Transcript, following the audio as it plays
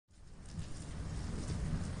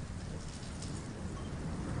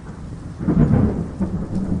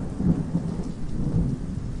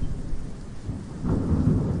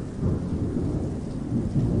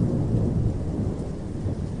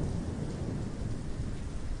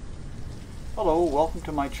Hello, welcome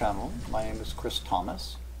to my channel. My name is Chris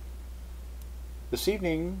Thomas. This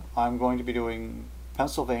evening I'm going to be doing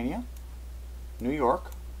Pennsylvania, New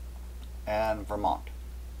York, and Vermont.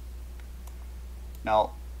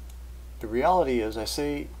 Now, the reality is I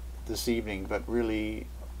say this evening, but really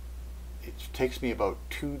it takes me about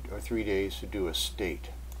 2 or 3 days to do a state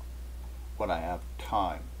when I have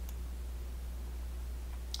time.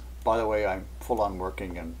 By the way, I'm full on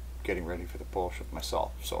working and getting ready for the pole shift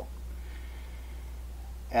myself. So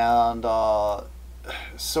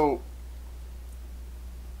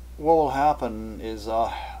what will happen is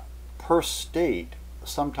per state,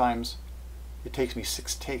 sometimes it takes me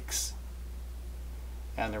 6 takes.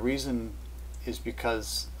 And the reason is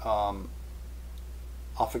because I'll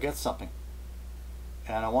forget something.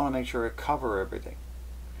 And I want to make sure I cover everything.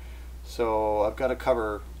 So I've got to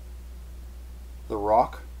cover the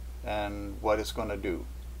rock and what it's going to do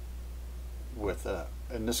with,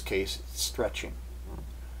 in this case, stretching.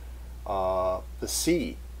 The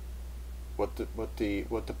sea, what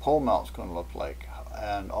the pole mount is going to look like,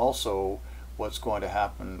 and also what's going to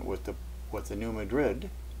happen with the new Madrid,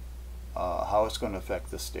 how it's going to affect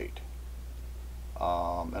the state,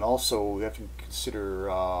 and also we have to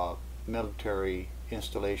consider military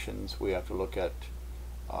installations. We have to look at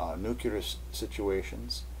nuclear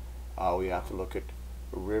situations. We have to look at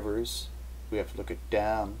rivers. We have to look at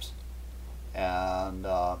dams, and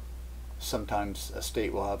sometimes a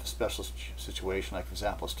state will have a special situation, like for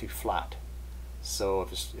example, it's too flat. So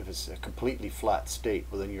if it's a completely flat state,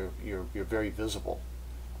 well then you're very visible,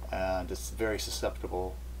 and it's very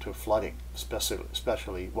susceptible to flooding,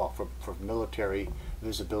 especially well for military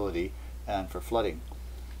visibility and for flooding.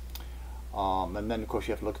 And then of course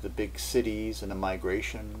you have to look at the big cities and the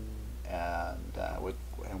migration and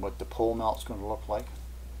what the pole mount is going to look like.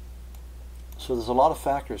 So there's a lot of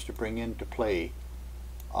factors to bring into play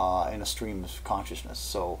in a stream of consciousness.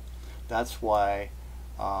 So that's why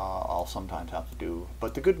I'll sometimes have to do.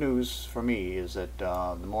 But the good news for me is that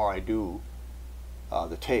the more I do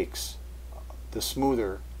the takes, the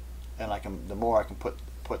smoother, and the more I can put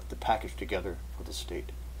the package together for the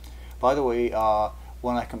state. By the way,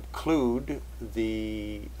 when I conclude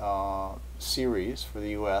the series for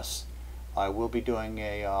the U.S., I will be doing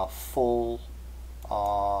a full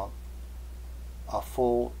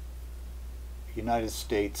United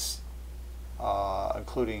States,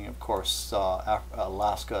 including of course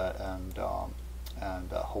Alaska and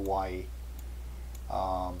Hawaii,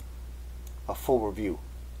 a full review.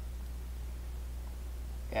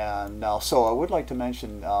 And now, so I would like to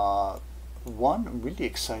mention one really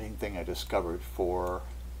exciting thing I discovered for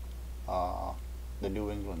the New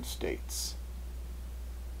England states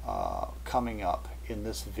coming up in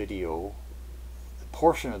this video, the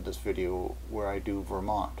portion of this video where I do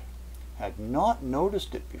Vermont. Had not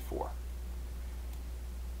noticed it before,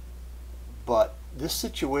 but this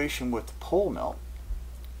situation with the pole melt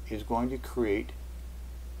is going to create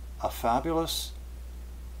a fabulous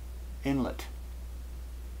inlet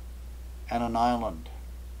and an island,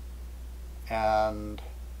 and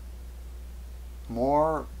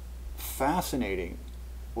more fascinating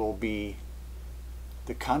will be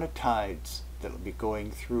the kind of tides that will be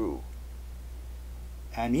going through,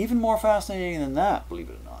 and even more fascinating than that, believe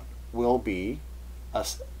it or not, will be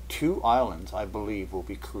 2 islands, I believe, will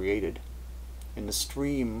be created in the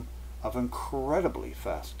stream of incredibly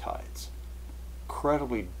fast tides,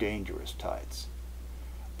 incredibly dangerous tides.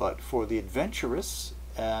 But for the adventurous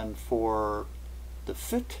and for the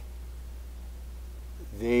fit,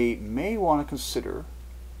 they may want to consider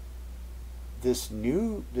this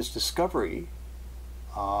discovery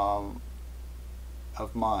of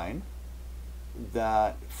mine,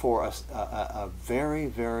 that for a very,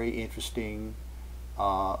 very interesting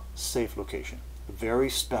safe location, a very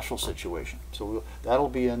special situation. So that'll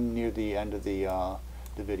be in near the end of the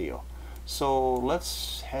video. So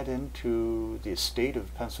let's head into the state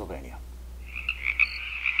of Pennsylvania.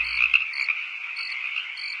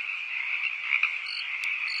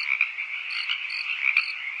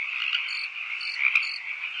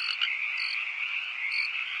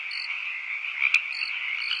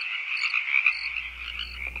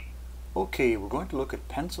 Okay, we're going to look at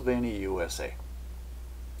Pennsylvania, USA.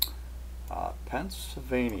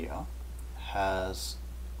 Pennsylvania has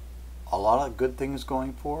a lot of good things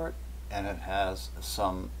going for it, and it has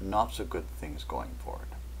some not so good things going for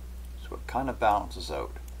it. So it kind of balances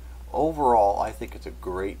out. Overall, I think it's a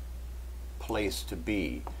great place to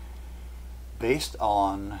be based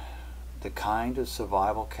on the kind of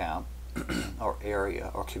survival camp or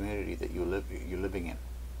area or community that you're living in.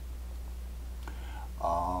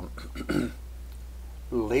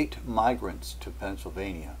 Late migrants to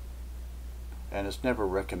Pennsylvania and it's never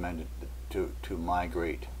recommended to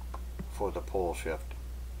migrate for the pole shift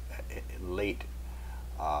late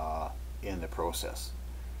in the process.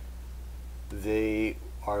 They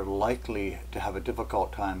are likely to have a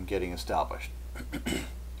difficult time getting established.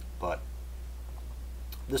 But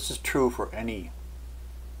this is true for any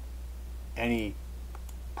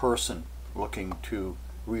person looking to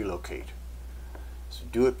relocate. So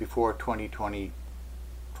do it before 2020,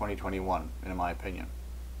 2021, in my opinion.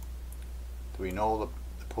 We know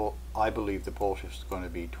I believe the pole shift is going to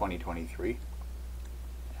be 2023,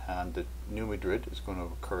 and the New Madrid is going to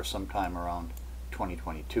occur sometime around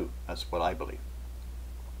 2022. That's what I believe.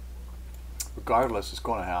 Regardless, it's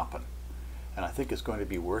going to happen, and I think it's going to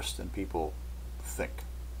be worse than people think.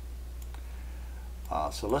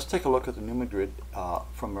 So let's take a look at the New Madrid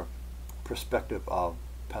from a perspective of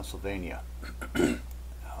Pennsylvania.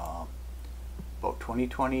 About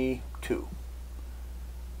 2022.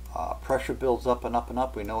 Pressure builds up and up and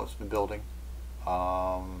up. We know it's been building.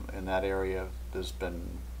 In that area, there's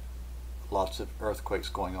been lots of earthquakes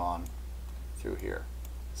going on through here.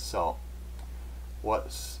 So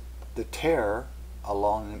what's the tear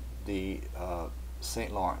along the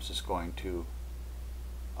St. Lawrence is going to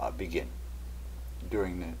begin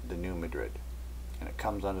during the New Madrid, and it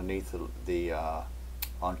comes underneath the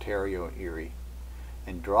Ontario and Erie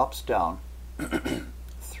and drops down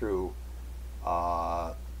through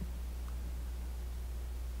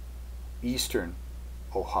eastern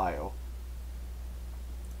Ohio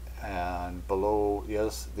and below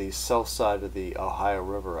the south side of the Ohio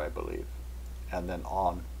River, I believe, and then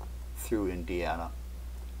on through Indiana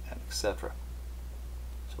and etc.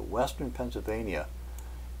 So western Pennsylvania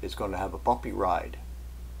is going to have a bumpy ride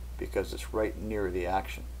because it's right near the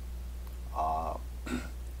action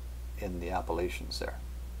in the Appalachians there.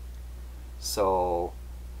 So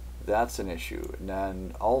that's an issue. And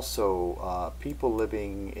then also people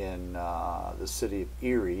living in the city of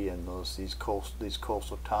Erie and these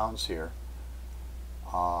coastal towns here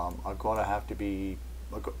are going to have to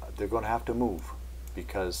they're going to have to move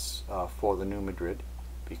because for the New Madrid,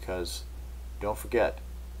 because don't forget,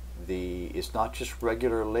 it's not just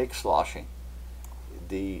regular lake sloshing.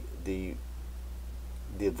 The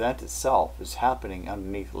event itself is happening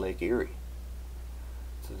underneath Lake Erie.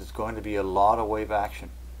 So there's going to be a lot of wave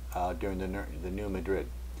action during the New Madrid.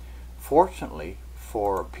 Fortunately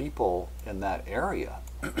for people in that area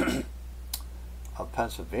of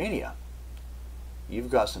Pennsylvania,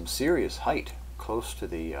 you've got some serious height close to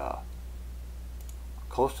the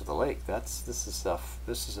lake. This is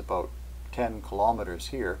about 10 kilometers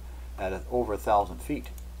here at over 1,000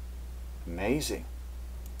 feet. Amazing,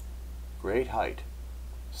 great height.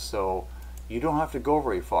 So you don't have to go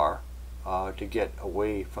very far to get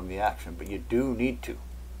away from the action, but you do need to,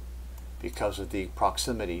 because of the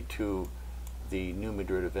proximity to the New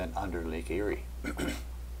Madrid event under Lake Erie.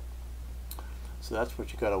 So that's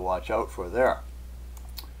what you got to watch out for there.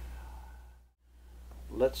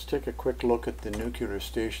 Let's take a quick look at the nuclear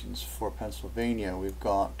stations for Pennsylvania. We've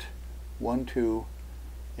got 1, 2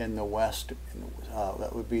 in the west,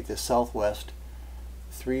 that would be the southwest,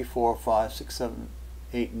 3, 4, 5, 6, 7,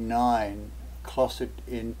 8, 9 clustered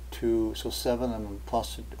into, so 7 of them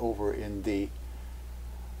clustered over in the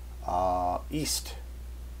east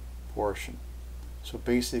portion. So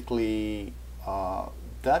basically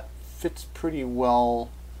that fits pretty well,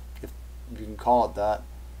 if you can call it that,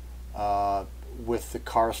 with the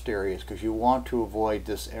karst areas, because you want to avoid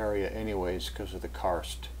this area anyways because of the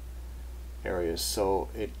karst areas. So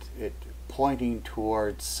it pointing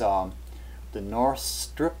towards the north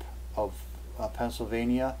strip of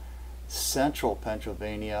Pennsylvania, central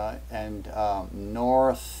Pennsylvania, and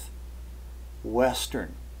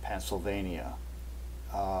northwestern Pennsylvania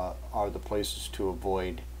are the places to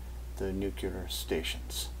avoid the nuclear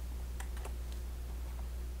stations.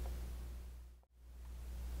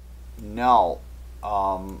 Now,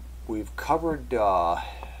 we've covered the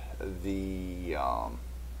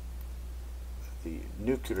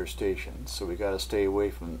nuclear stations, so we got to stay away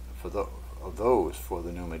from those for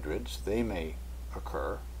the New Madrids. They may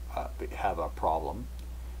occur, have a problem,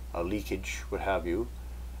 a leakage, what have you.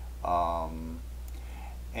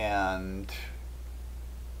 And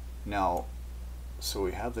now, so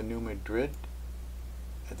we have the New Madrid,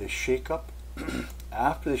 the shakeup.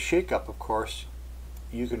 After the shakeup, of course,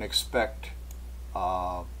 you can expect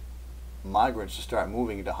migrants to start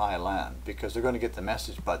moving into high land because they're going to get the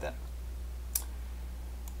message by then.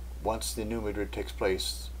 Once the New Madrid takes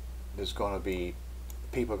place, there's going to be,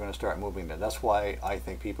 people are going to start moving there. That's why I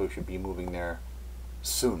think people should be moving there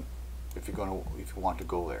soon if you want to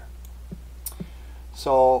go there.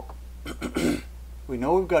 So we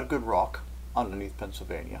know we've got good rock. underneath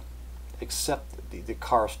Pennsylvania, except the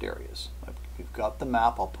karst areas. We've got the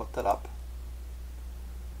map, I'll put that up.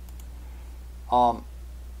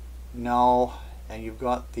 Now, and you've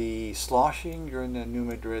got the sloshing during the New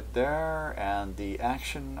Madrid there, and the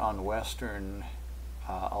action on western,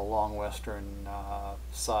 along western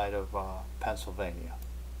side of Pennsylvania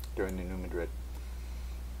during the New Madrid.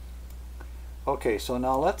 Okay, so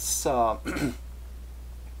now let's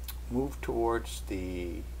move towards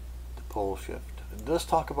the pole shift. Let's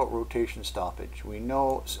talk about rotation stoppage. We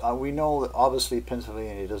know that obviously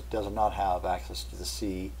Pennsylvania does not have access to the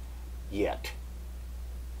sea yet,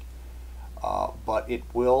 but it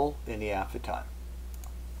will in the aftertime.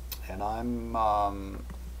 And I'm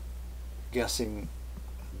guessing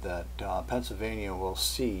that Pennsylvania will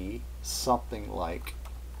see something like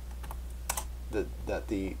that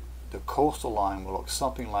the coastal line will look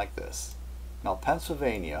something like this. Now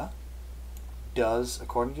Pennsylvania does,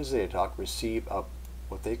 according to ZetaTalk, receive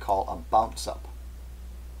what they call a bounce up.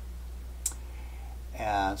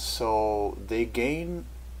 And so they gain,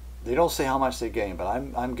 they don't say how much they gain, but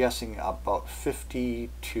I'm guessing about 50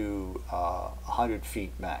 to 100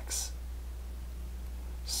 feet max.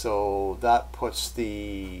 So that puts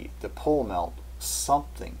the pole melt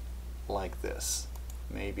something like this,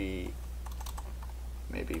 maybe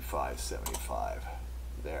 575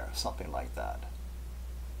 there, something like that.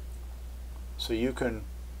 So you can,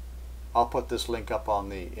 I'll put this link up on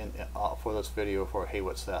the for this video for hey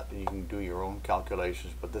what's that, and you can do your own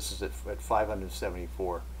calculations, but this is at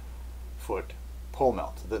 574 foot pole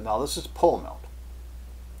melt. Now this is pole melt.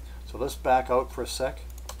 So let's back out for a sec.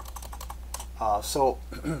 So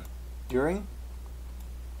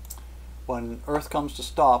when Earth comes to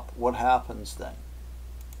stop, what happens then?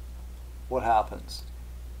 What happens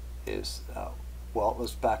is, well,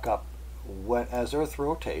 let's back up. As Earth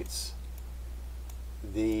rotates,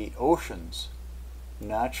 the oceans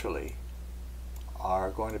naturally are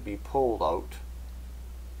going to be pulled out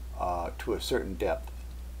to a certain depth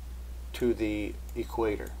to the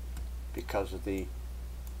equator because of the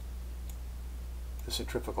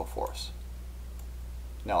centrifugal force.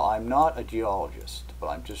 Now, I'm not a geologist, but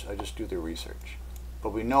I just do the research.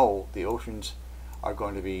 But we know the oceans are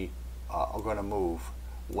going to be going to move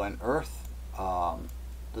when Earth.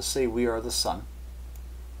 Let's say we are the sun.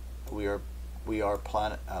 We are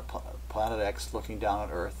planet X looking down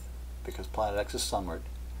at Earth because planet X is sunward.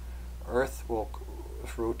 Earth's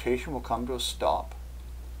rotation will come to a stop,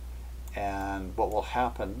 and what will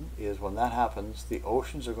happen is when that happens, the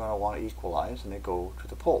oceans are going to want to equalize and they go to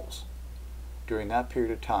the poles. During that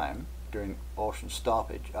period of time, during ocean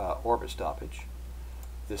stoppage, orbit stoppage,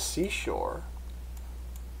 the seashore,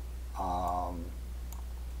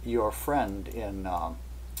 your friend in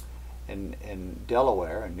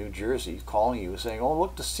Delaware and New Jersey calling you saying, "Oh,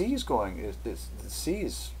 look, the sea's going. The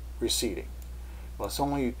sea's receding." Well, it's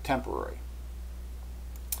only temporary.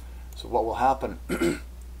 So what will happen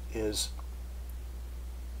is,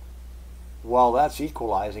 while that's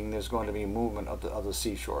equalizing, there's going to be movement of the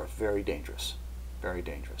seashore. It's very dangerous, very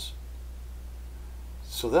dangerous.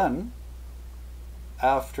 So then,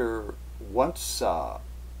 once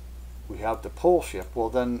we have the pole shift, well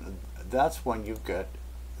then that's when you get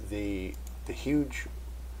the huge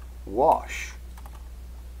wash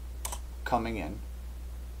coming in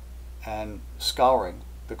and scouring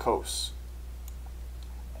the coasts.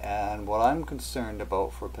 And what I'm concerned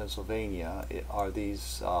about for Pennsylvania are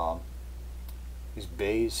these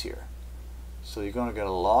bays here. So you're going to get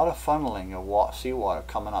a lot of funneling of seawater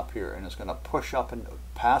coming up here, and it's going to push up and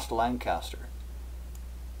past Lancaster,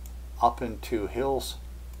 up into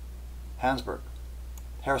Harrisburg,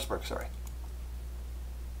 sorry.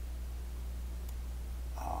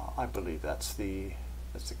 I believe that's the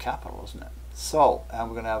capital, isn't it? So, and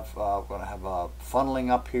we're going to have funneling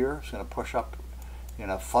up here. It's going to push up,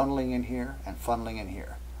 funneling in here and funneling in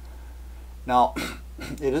here. Now,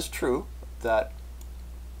 it is true that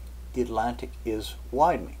the Atlantic is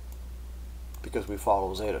widening because we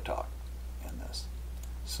follow ZetaTalk in this.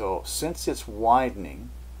 So, since it's widening,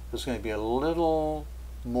 there's going to be a little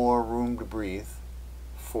more room to breathe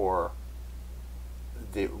for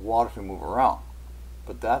the water to move around.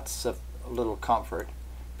 But that's a little comfort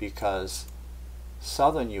because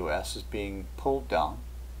southern U.S. is being pulled down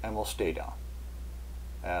and will stay down.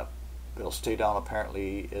 It'll stay down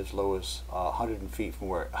apparently as low as 150 feet from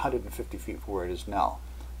where it is now.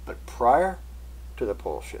 But prior to the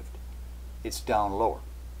pole shift, it's down lower.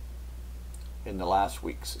 In the last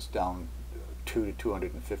weeks, it's down 200 to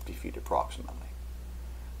 250 feet approximately.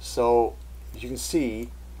 So as you can see,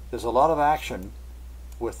 there's a lot of action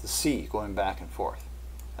with the sea going back and forth,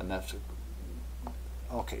 and that's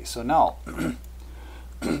Okay, so now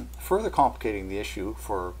further complicating the issue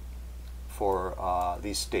for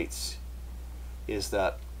these states is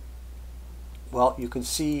that, well, you can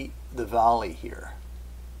see the valley here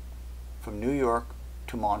from New York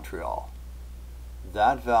to Montreal.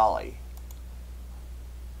 That valley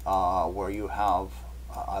where you have,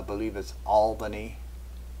 I believe it's Albany,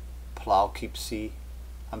 Poughkeepsie.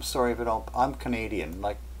 I'm sorry if I don't, I'm Canadian,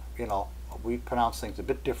 like, you know, we pronounce things a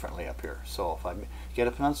bit differently up here. So if I get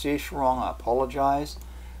a pronunciation wrong, I apologize,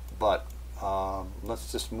 but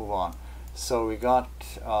let's just move on. So we got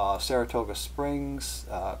Saratoga Springs,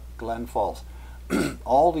 Glen Falls.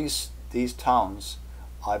 All these towns,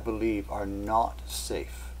 I believe, are not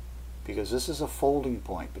safe because this is a folding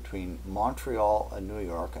point between Montreal and New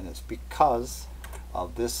York, and it's because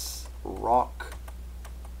of this rock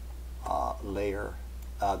layer,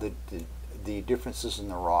 the differences in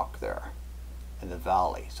the rock there in the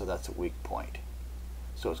valley. So that's a weak point.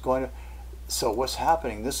 So it's going to, so what's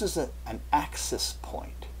happening, this is an axis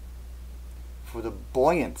point for the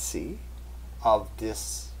buoyancy of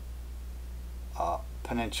this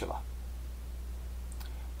peninsula.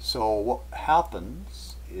 So what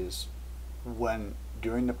happens is when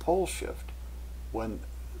during the pole shift, when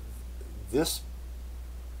this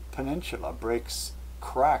peninsula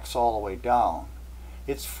cracks all the way down,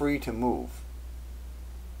 it's free to move.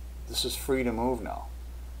 This is free to move now.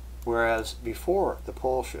 Whereas before the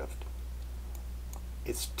pole shift,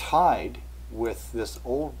 it's tied with this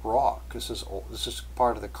old rock. This is old, this is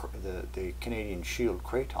part of the Canadian Shield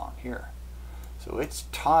craton here. So it's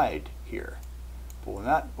tied here. But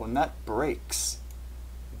when that breaks,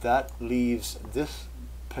 that leaves this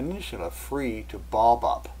peninsula free to bob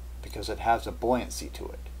up because it has a buoyancy to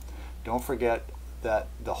it. Don't forget that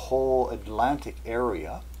the whole Atlantic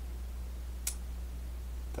area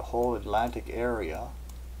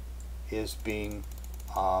is being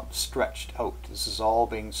stretched out. This is all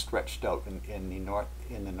being stretched out in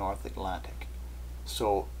the North Atlantic.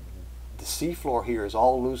 So the seafloor here is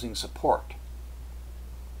all losing support.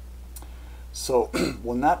 So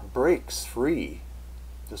when that breaks free,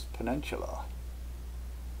 this peninsula,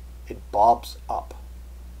 it bobs up,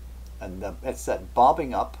 and it's that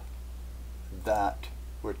bobbing up that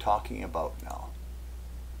we're talking about now.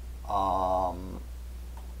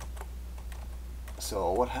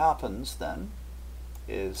 So what happens then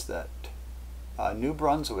is that New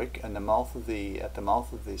Brunswick and at the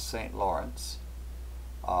mouth of the St. Lawrence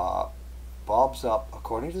bobs up,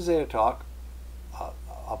 according to ZetaTalk,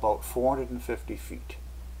 about 450 feet.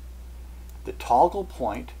 The toggle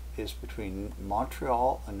point is between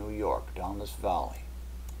Montreal and New York down this valley.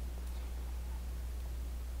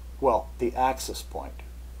 Well, the axis point.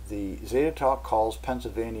 The ZetaTalk calls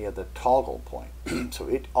Pennsylvania the toggle point. So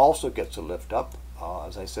it also gets a lift up,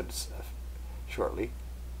 as I said shortly,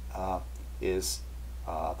 is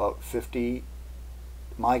about 50,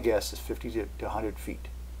 my guess is 50 to 100 feet.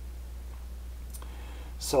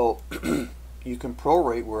 So you can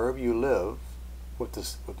prorate wherever you live what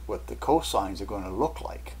the cosines are going to look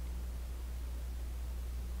like.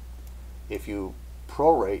 If you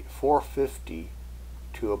prorate 450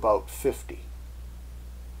 to about 50,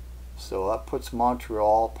 so that puts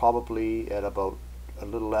Montreal probably at about a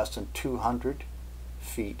little less than 200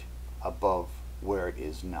 feet above where it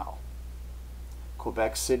is now.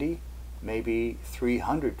 Quebec City maybe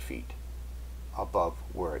 300 feet above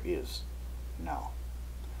where it is now.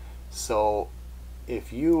 So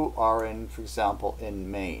if you are in, for example, in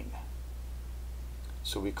Maine,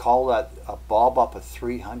 so we call that a bob up of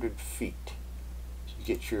 300 feet. So you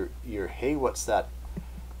get your hey what's that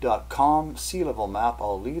 .com sea level map.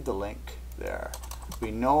 I'll leave the link there.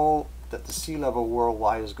 We know that the sea level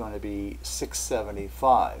worldwide is going to be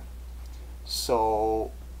 675.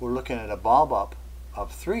 So we're looking at a bob up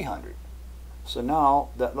of 300. So now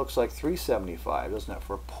that looks like 375, doesn't it,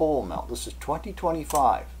 for pole melt? This is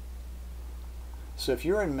 2025. So if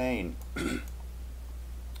you're in Maine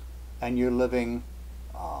and you're living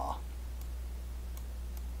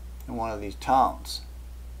in one of these towns,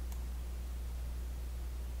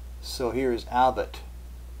 so here's Abbott,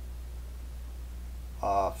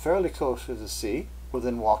 fairly close to the sea,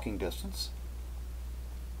 within walking distance.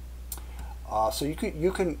 So you can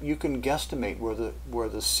guesstimate where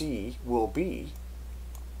the sea will be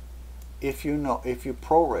if you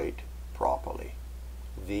prorate properly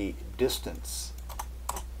the distance.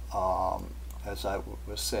 As I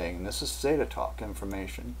was saying, and this is ZetaTalk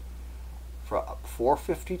information, from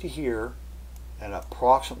 450 to here and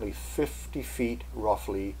approximately 50 feet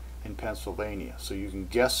roughly in Pennsylvania. So you can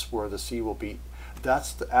guess where the sea will be.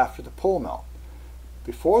 That's after the pole melt.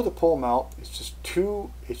 Before the pole melt, it's just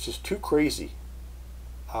too crazy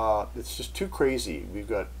it's just too crazy. We've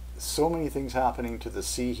got so many things happening to the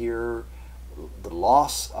sea here. The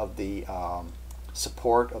loss of the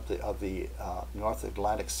support of the North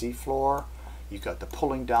Atlantic seafloor. You've got the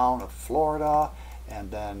pulling down of Florida,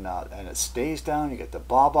 and then and it stays down. You get the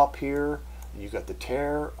bob up here. You got the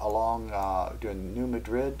tear along during New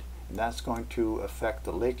Madrid, and that's going to affect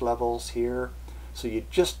the lake levels here. So you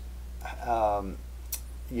just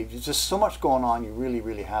you've just so much going on. You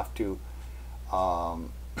really have to,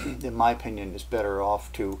 in my opinion, it's better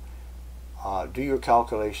off to do your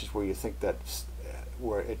calculations where you think that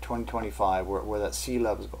where at 2025 where that sea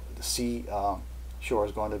level, the sea shore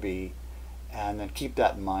is going to be, and then keep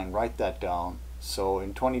that in mind. Write that down. So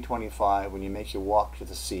in 2025, when you make your walk to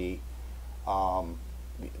the sea,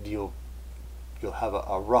 you'll have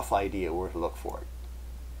a rough idea where to look for it.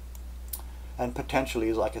 And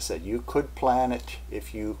potentially, like I said, you could plan it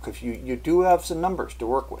if you do have some numbers to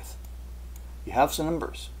work with. You have some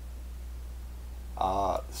numbers,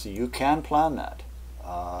 so you can plan that.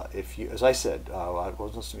 If you, as I said, I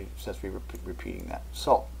wasn't supposed to be repeating that.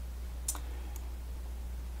 So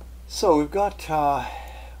we've got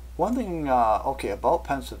one thing. Okay, about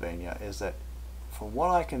Pennsylvania is that, from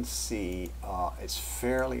what I can see, it's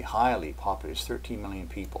fairly highly populated. There's 13 million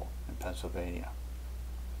people in Pennsylvania.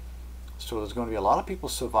 So there's going to be a lot of people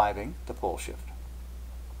surviving the pole shift.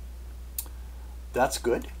 That's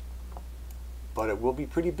good, but it will be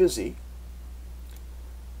pretty busy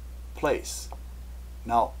place.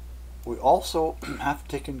 Now, we also have to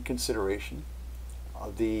take into consideration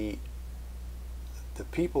the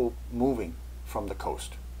people moving from the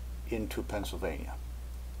coast into Pennsylvania.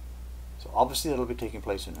 So obviously that'll be taking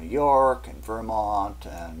place in New York and Vermont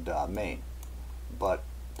and Maine, but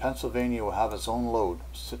Pennsylvania will have its own load,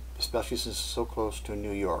 especially since it's so close to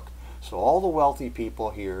New York. So all the wealthy people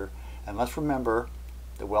here, and let's remember,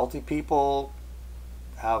 the wealthy people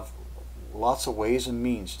have lots of ways and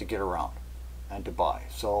means to get around and to buy.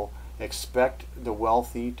 So expect the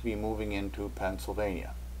wealthy to be moving into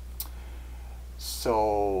Pennsylvania.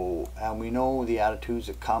 So, and we know the attitudes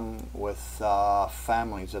that come with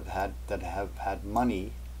families that have had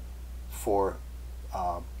money for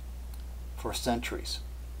centuries,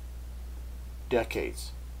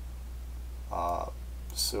 decades.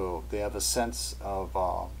 So they have a sense of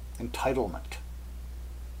entitlement,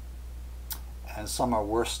 and some are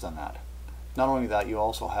worse than that. Not only that, you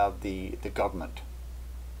also have the government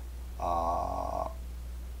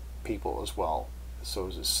people as well. So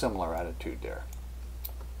there's a similar attitude there,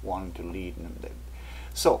 wanting to lead.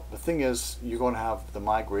 So the thing is, you're going to have the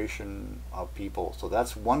migration of people. So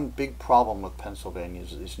that's one big problem with Pennsylvania,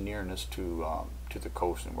 is its nearness to the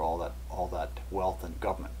coast, and where all that wealth and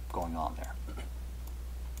government going on there.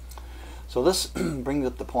 So this brings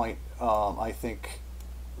up the point, I think,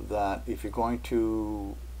 that if you're going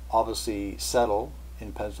to obviously settle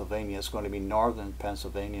in Pennsylvania, it's going to be northern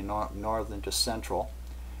Pennsylvania, northern to central,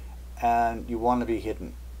 and you want to be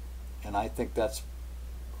hidden. And I think that's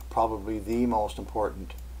probably the most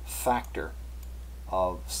important factor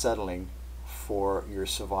of settling for your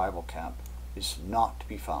survival camp, is not to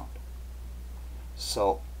be found.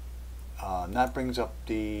 So and that brings up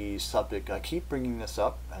the subject, I keep bringing this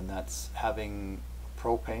up, and that's having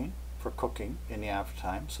propane for cooking in the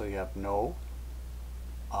aftertime, so you have no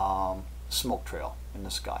smoke trail in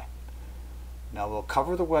the sky. Now we'll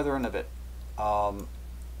cover the weather in a bit.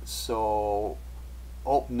 So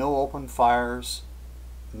no open fires,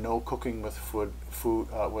 no cooking with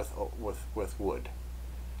with wood.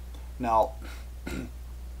 Now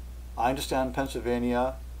I understand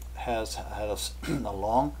Pennsylvania has had a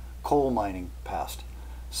long coal mining past,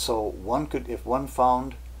 so one could, if one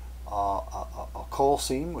found a coal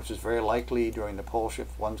seam, which is very likely during the pole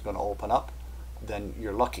shift, one's going to open up, then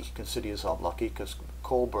you're lucky. You consider yourself lucky, because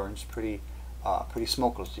coal burns pretty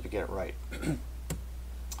smokeless if you get it right.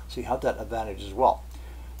 So you have that advantage as well.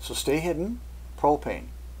 So stay hidden, propane,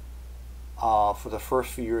 for the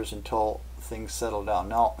first few years until things settle down.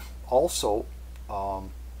 Now also,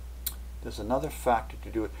 there's another factor to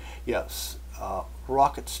do it. Yes,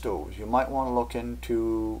 rocket stoves. You might want to look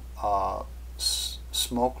into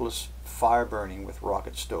smokeless fire burning with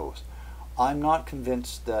rocket stoves. I'm not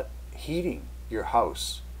convinced that heating your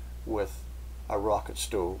house with a rocket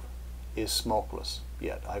stove is smokeless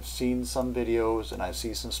yet. I've seen some videos and I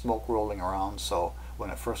see some smoke rolling around, so when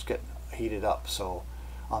it first gets heated up. So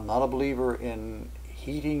I'm not a believer in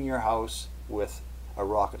heating your house with a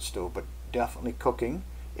rocket stove, but definitely cooking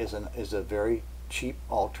is a very cheap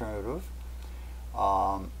alternative.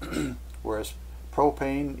 Whereas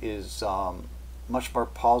propane is much more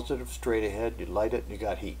positive, straight ahead. You light it and you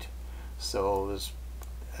got heat. So there's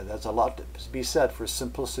there's a lot to be said for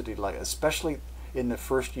simplicity, like especially in the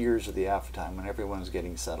first years of the after time when everyone's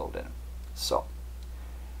getting settled in. So,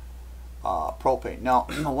 propane. Now,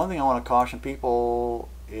 one thing I want to caution people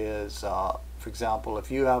is, for example,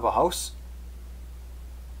 if you have a house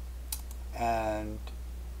and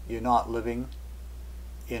you're not living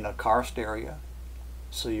in a karst area,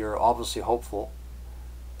 so you're obviously hopeful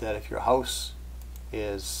that if your house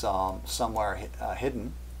is somewhere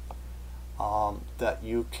hidden, that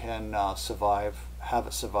you can have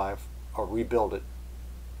it survive or rebuild it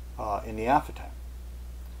in the aftertime.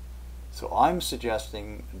 So I'm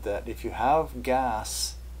suggesting that if you have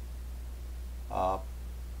gas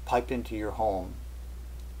piped into your home,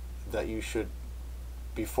 that you should,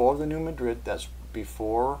 before the new Madrid, that's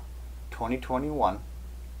before 2021,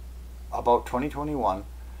 about 2021,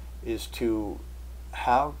 is to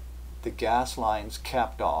have the gas lines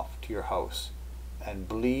capped off to your house and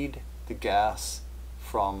bleed the gas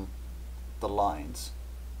from the lines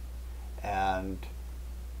and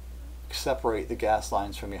separate the gas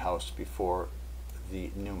lines from your house before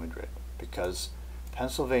the new Madrid, because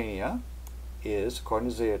Pennsylvania is,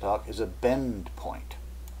 according to ZetaTalk, is a bend point.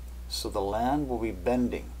 So the land will be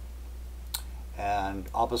bending, and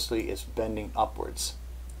obviously it's bending upwards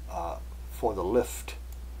for the lift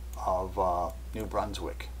of New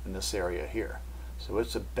Brunswick in this area here. So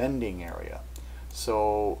it's a bending area.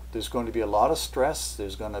 So there's going to be a lot of stress.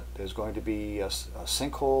 There's going to be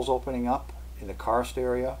sinkholes opening up in the karst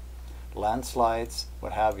area, landslides,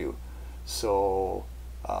 what have you. So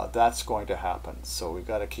that's going to happen. So we've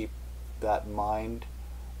got to keep that in mind,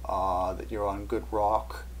 that you're on good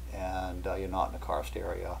rock and you're not in a karst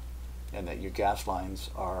area, and that your gas lines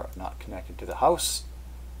are not connected to the house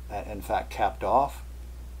and in fact capped off.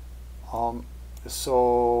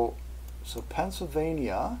 So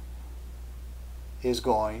Pennsylvania is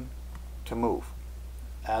going to move,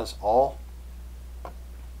 as all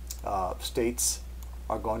states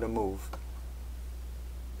are going to move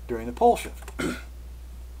during the pole shift.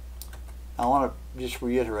 I want to just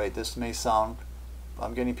reiterate, this may sound,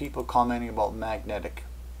 I'm getting people commenting about magnetic.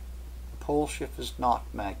 The pole shift is not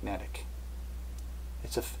magnetic.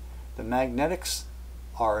 The magnetics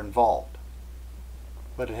are involved,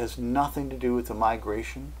 but it has nothing to do with the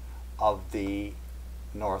migration of the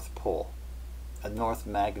North Pole, a North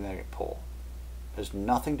Magnetic Pole. There's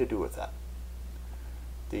nothing to do with that.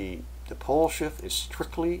 The pole shift is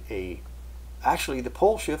strictly actually the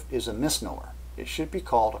pole shift is a misnomer. It should be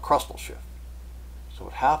called a crustal shift. So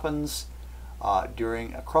what happens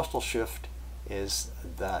during a crustal shift is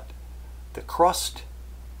that the crust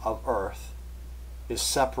of Earth is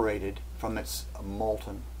separated from its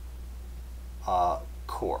molten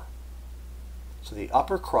core. So the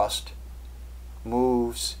upper crust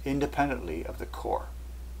moves independently of the core.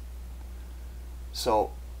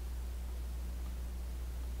 So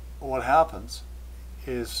what happens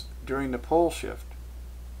is during the pole shift,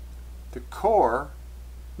 the core,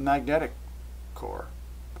 magnetic core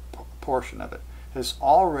portion of it, has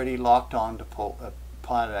already locked on to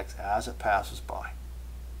planet X as it passes by.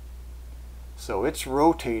 So it's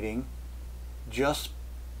rotating just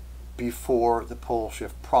before the pole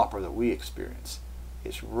shift proper that we experience.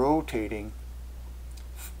 It's rotating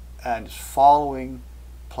and is following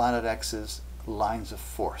planet X's lines of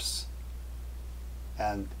force.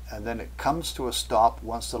 And then it comes to a stop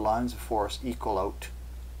once the lines of force equal out.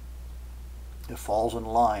 It falls in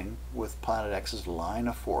line with planet X's lines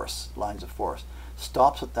of force,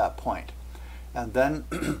 stops at that point. And then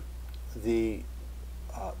the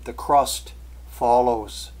crust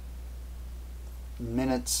follows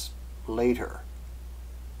minutes later.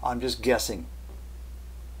 I'm just guessing,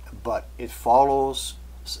 but it follows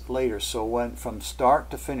later. So when from start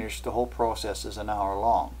to finish, the whole process is an hour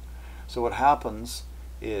long. So what happens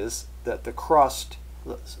is that the crust,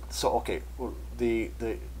 so okay, the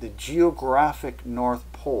geographic North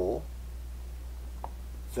Pole,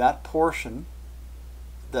 that portion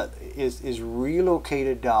that is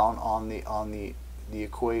relocated down on the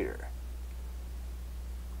equator.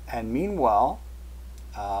 And meanwhile,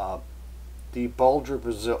 the bulge of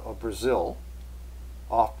Brazil,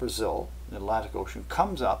 off Brazil, in the Atlantic Ocean,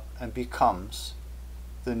 comes up and becomes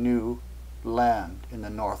the new land in the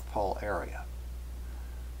North Pole area.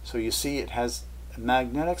 So you see, it has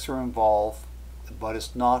magnetics are involved, but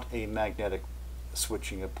it's not a magnetic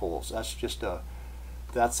switching of poles. That's just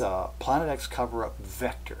that's a Planet X cover-up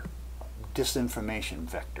vector, disinformation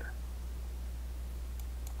vector.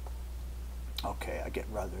 Okay, I get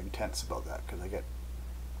rather intense about that because I get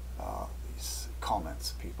these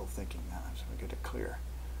comments of people thinking that, so we get it clear.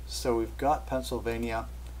 So we've got Pennsylvania,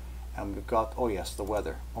 and we've got, oh yes, the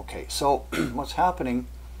weather. Okay, so what's happening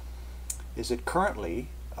is that currently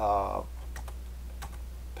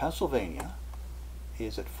Pennsylvania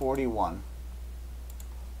is at 41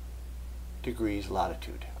 degrees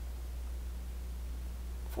latitude,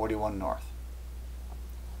 41 north.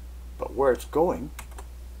 But where it's going,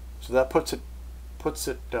 so that puts it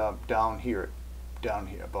down here,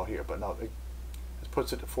 about here. But no, it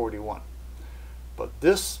puts it at 41. But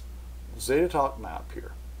this ZetaTalk map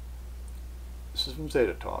here, this is from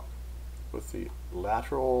ZetaTalk, with the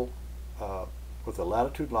with the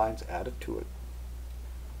latitude lines added to it.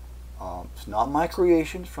 It's not my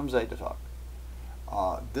creation, it's from ZetaTalk.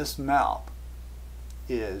 This map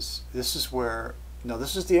this is where, no,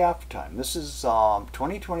 this is the after time. This is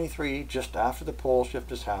 2023, just after the pole shift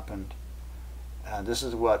has happened, and this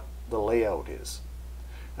is what the layout is.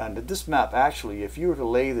 And this map, actually, if you were to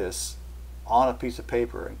lay this on a piece of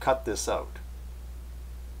paper and cut this out,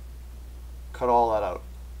 cut all that out,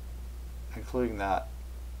 including that,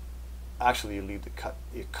 actually you leave the cut,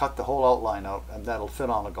 you cut the whole outline out, and that'll fit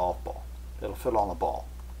on a golf ball. It'll fit on the ball.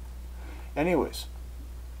 Anyways,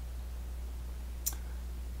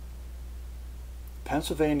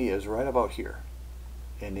 Pennsylvania is right about here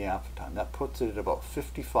in the after time. That puts it at about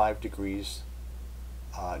 55 degrees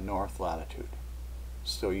north latitude.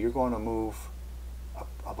 So you're going to move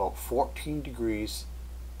about 14 degrees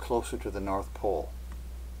closer to the North Pole.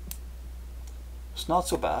 It's not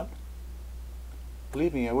so bad.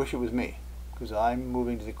 Believe me, I wish it was me, because I'm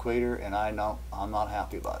moving to the equator and I'm not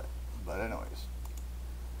happy about it. But anyways,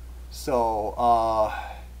 so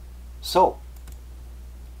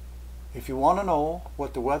if you want to know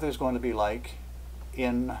what the weather is going to be like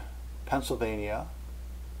in Pennsylvania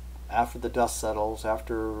after the dust settles,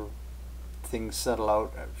 after things settle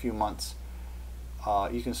out a few months,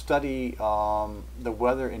 you can study the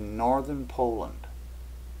weather in northern Poland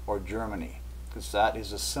or Germany, because that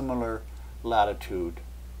is a similar latitude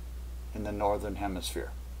in the northern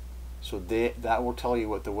hemisphere. So that will tell you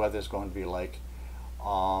what the weather is going to be like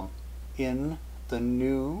in the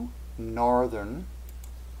new northern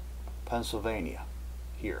Pennsylvania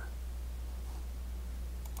here.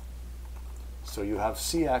 So you have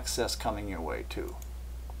sea access coming your way too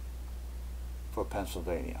for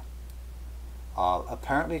Pennsylvania.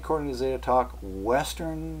 Apparently, according to ZetaTalk,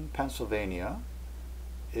 western Pennsylvania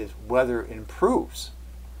weather improves,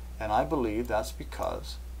 and I believe that's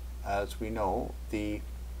because, as we know, the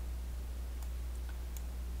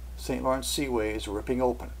St. Lawrence Seaway is ripping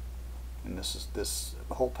open, and this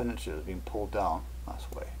whole peninsula is being pulled down this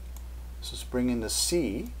way. This is bringing the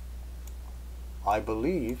sea, I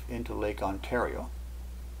believe, into Lake Ontario.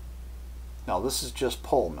 Now this is just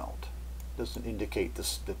pole melt. Doesn't indicate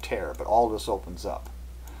the tear, but all this opens up.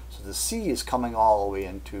 So the sea is coming all the way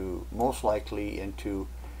into, most likely into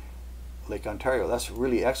Lake Ontario. That's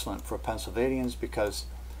really excellent for Pennsylvanians, because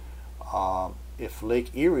if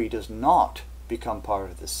Lake Erie does not become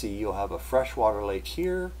part of the sea, you'll have a freshwater lake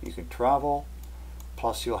here, you can travel,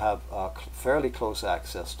 plus you'll have fairly close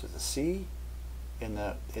access to the sea in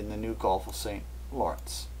the new Gulf of St.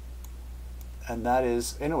 Lawrence. And that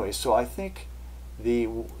is, anyway, so I think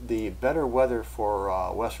the better weather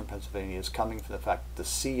for western Pennsylvania is coming from the fact that the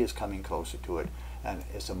sea is coming closer to it, and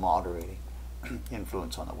it's a moderating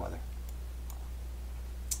influence on the weather.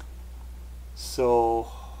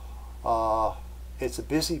 So it's a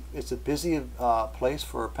busy place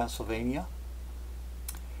for Pennsylvania,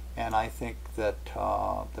 and I think that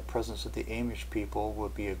the presence of the Amish people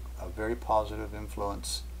would be a very positive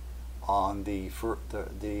influence on the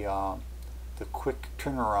quick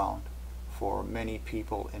turnaround for many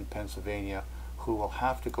people in Pennsylvania who will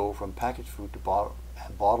have to go from packaged food to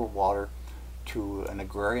bottled water to an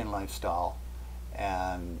agrarian lifestyle,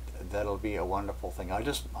 and that'll be a wonderful thing. I'm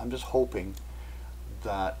just hoping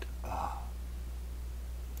that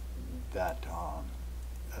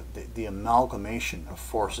the amalgamation of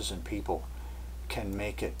forces and people can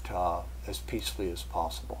make it as peacefully as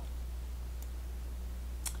possible.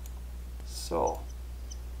 So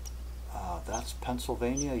that's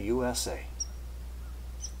Pennsylvania, USA.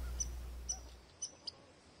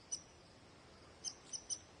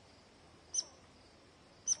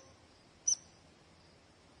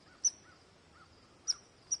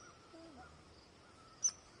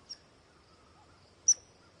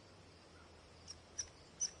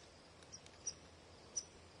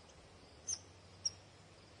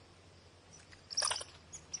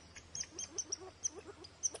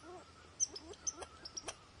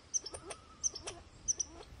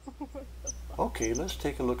 Okay, let's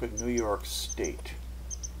take a look at New York State.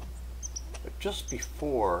 But just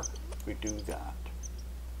before we do that,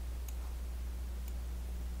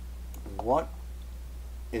 what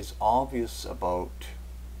is obvious about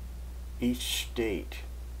each state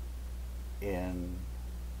in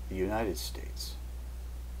the United States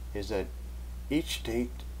is that each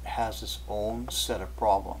state has its own set of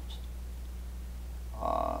problems.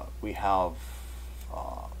 We have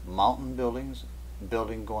mountain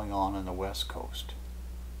building going on the west coast.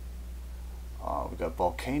 We've got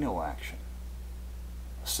volcano action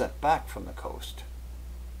set back from the coast.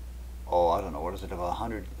 Oh, I don't know, what is it, about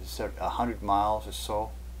 100 miles or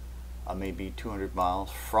so, maybe 200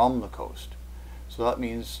 miles from the coast. So that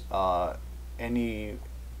means any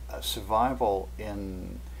survival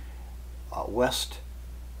in west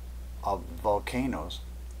of volcanoes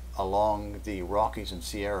along the Rockies and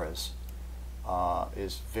Sierras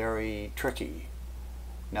is very tricky.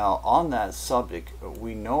 Now, on that subject,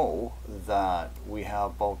 we know that we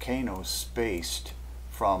have volcanoes spaced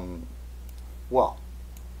from, well,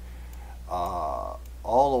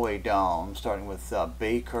 all the way down, starting with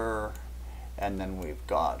Baker, and then we've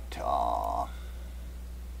got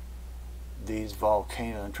these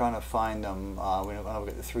volcanoes. I'm trying to find them. We've got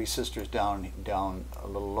the Three Sisters down a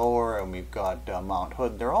little lower, and we've got Mount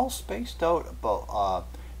Hood. They're all spaced out about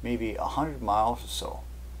maybe 100 miles or so.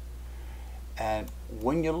 And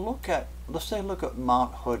when you look at, let's say, look at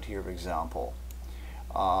Mount Hood here, for example,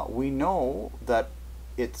 we know that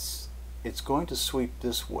it's going to sweep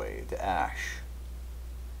this way, the ash.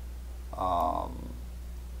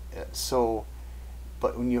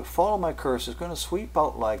 But when you follow my cursor, it's going to sweep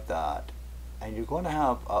out like that, and you're going to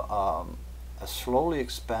have a slowly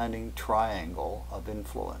expanding triangle of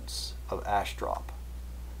influence of ash drop.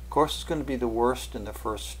 Of course, it's going to be the worst in the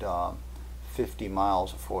first 50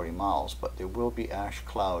 miles or 40 miles, but there will be ash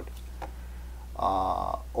cloud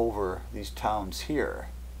over these towns here.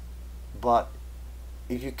 But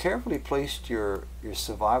if you carefully placed your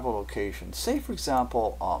survival location, say for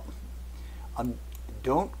example,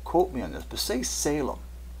 don't quote me on this, but say Salem.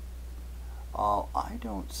 I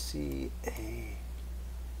don't see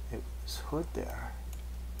it's Hood there.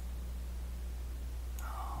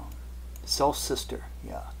 South Sister,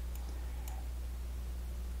 yeah.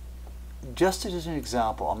 Just as an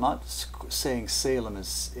example, I'm not saying Salem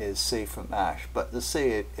is safe from ash, but let's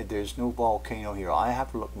say there's no volcano here. I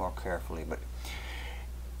have to look more carefully, but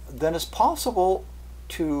then it's possible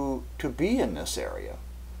to be in this area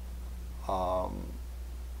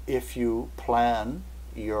if you plan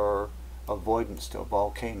your avoidance to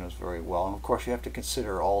volcanoes very well. And of course, you have to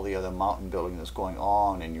consider all the other mountain building that's going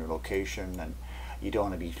on in your location, and you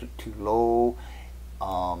don't want to be too low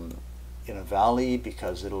in a valley,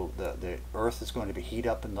 because the earth is going to be heat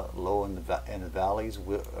up in the valleys.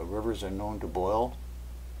 Rivers are known to boil,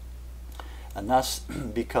 and that's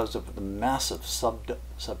because of the massive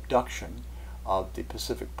subduction of the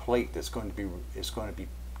Pacific plate is going to be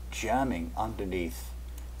jamming underneath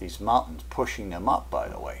these mountains, pushing them up, by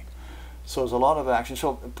the way. So there's a lot of action.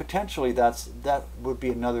 So potentially that would be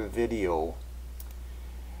another video.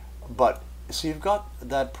 But so you've got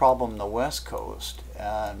that problem on the west coast,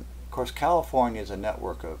 and of course California is a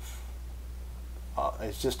network of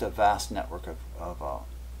it's just a vast network of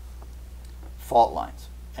fault lines,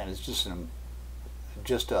 and it's just and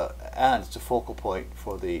it's a focal point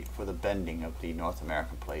for the bending of the North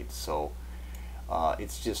American plate. So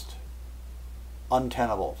it's just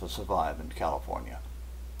untenable to survive in California,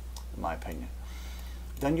 in my opinion.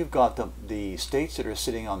 Then you've got the states that are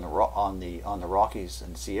sitting on the Rockies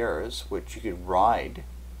and Sierras, which you could ride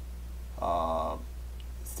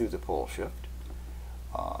through the pole shift.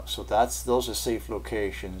 So those are safe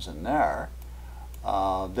locations in there.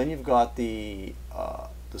 Then you've got the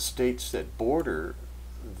states that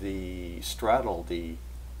straddle the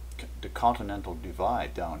continental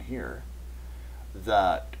divide down here,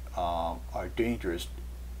 that are dangerous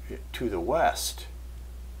to the west.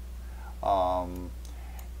 And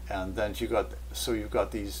then you've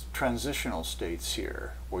got these transitional states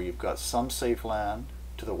here, where you've got some safe land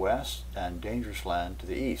to the west and dangerous land to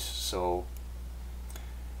the east. So,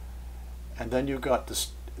 and then you've got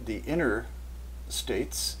the inner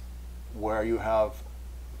states, where you have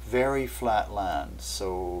very flat land,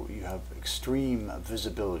 so you have extreme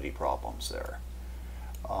visibility problems there.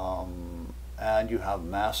 And you have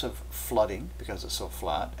massive flooding because it's so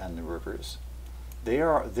flat, and the rivers.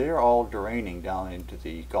 They're all draining down into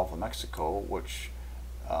the Gulf of Mexico, which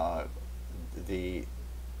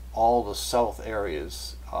all the south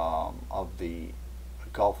areas of the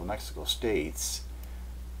Gulf of Mexico states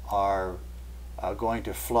are going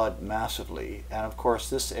to flood massively. And of course,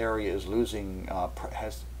 this area is losing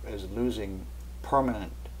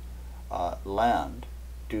permanent land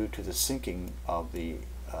due to the sinking of the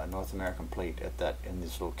North American plate in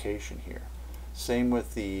this location here. Same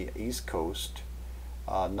with the East Coast.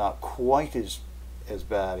 not quite as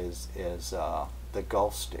bad as the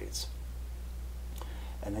Gulf states.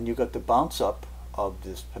 And then you got the bounce up of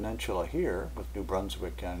this peninsula here with New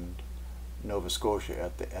Brunswick and Nova Scotia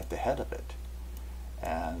at the head of it,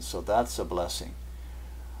 and so that's a blessing.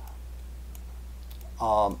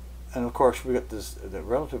 And of course we got the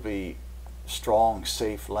relatively strong,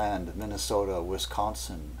 safe land: Minnesota,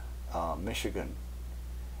 Wisconsin, Michigan,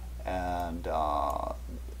 and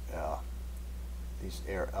these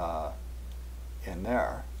in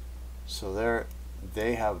there. So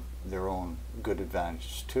they have their own good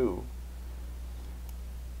advantages too.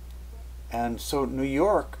 And so New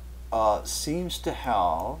York seems to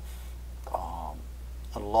have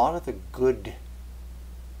a lot of the good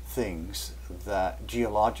things that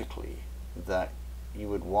geologically that you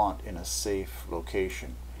would want in a safe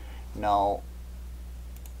location. Now,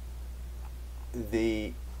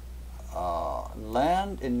 the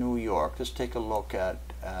land in New York, let's take a look at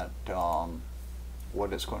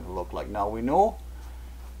what it's going to look like. Now we know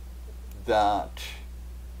that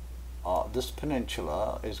this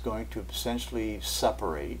peninsula is going to essentially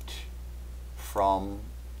separate from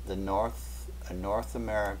the North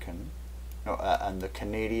American and the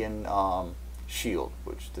Canadian shield,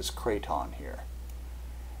 which this craton here,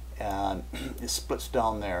 and it splits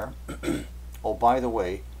down there. Oh, by the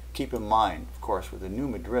way, keep in mind, of course, with the New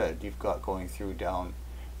Madrid you've got going through down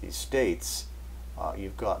these states,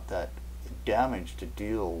 you've got that damage to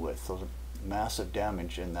deal with, those massive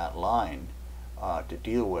damage in that line to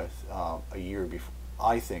deal with a year before,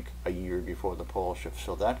 I think a year before the pole shift.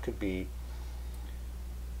 So that could be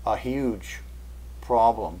a huge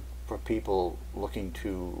problem for people looking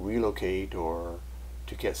to relocate or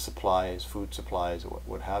to get supplies, food supplies, or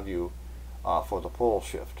what have you, for the pole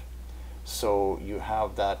shift. So you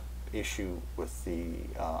have that issue with the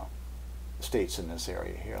states in this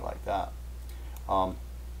area here like that.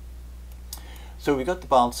 So we got the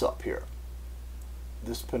bounce up here.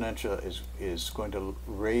 This peninsula is going to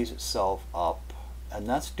raise itself up, and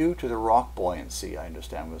that's due to the rock buoyancy, I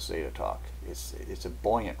understand, with ZetaTalk. It's a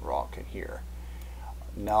buoyant rock in here.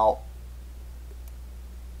 Now,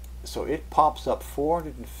 so it pops up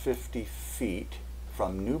 450 feet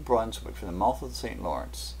from New Brunswick, from the mouth of the St.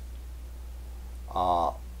 Lawrence,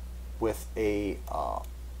 with a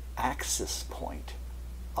axis point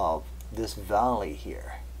of this valley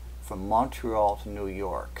here, from Montreal to New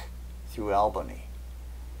York through Albany.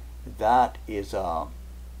 That is an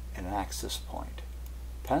axis point.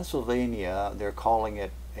 Pennsylvania, they're calling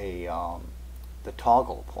it the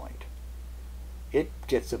toggle point. It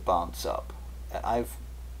gets a bounce up.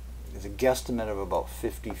 There's a guesstimate of about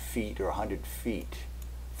 50 feet or 100 feet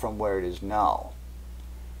from where it is now.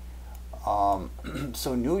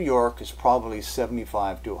 So New York is probably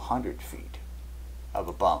 75 to 100 feet of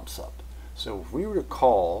a bounce up. So if we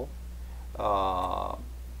recall that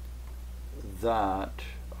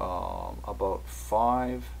about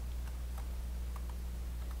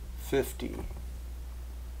 550.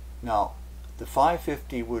 Now, the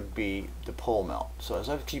 550 would be the pole melt. So as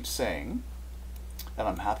I keep saying, and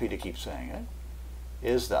I'm happy to keep saying it,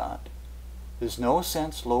 is that there's no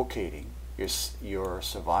sense locating your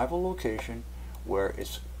survival location where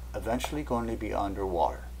it's eventually going to be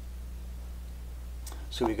underwater.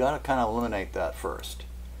 So we got to kind of eliminate that first.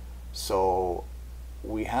 So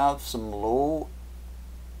we have some low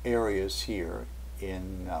areas here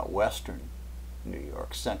in western New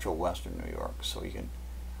York, central western New York. So you can,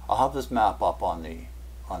 I'll have this map up on the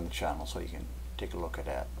channel so you can take a look at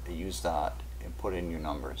that, use that and put in your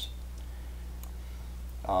numbers.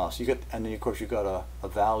 So you get, and then of course you got a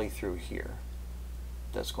valley through here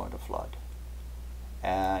that's going to flood,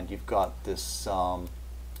 and you've got this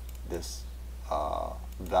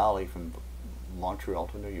valley from Montreal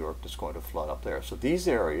to New York that's going to flood up there. So these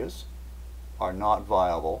areas are not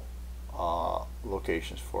viable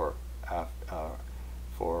locations for a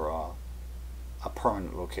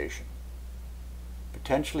permanent location.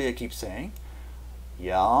 Potentially, I keep saying,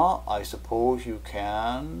 yeah, I suppose you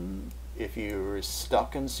can, if you're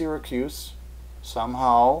stuck in Syracuse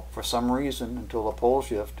somehow, for some reason, until the pole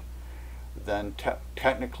shift, then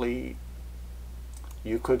technically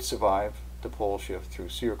you could survive the pole shift through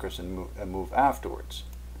Syracuse and move afterwards.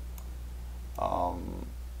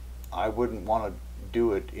 I wouldn't want to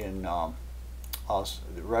do it in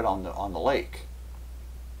right on the lake.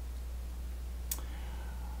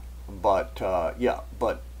 But yeah,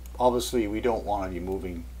 but obviously we don't want to be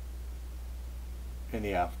moving in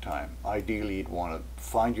the after time. Ideally, you'd want to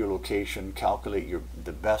find your location, calculate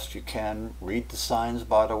the best you can, read the signs,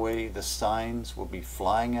 by the way. The signs will be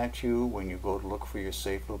flying at you when you go to look for your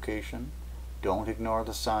safe location. Don't ignore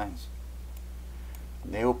the signs.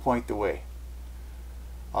 and they will point the way.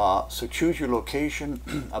 So choose your location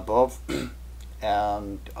above,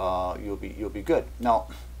 and you'll be good. Now,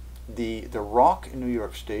 the rock in New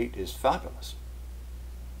York State is fabulous.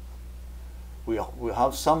 We'll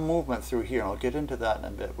have some movement through here, and I'll get into that in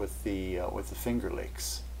a bit with the Finger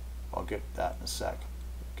Lakes. I'll get that in a sec.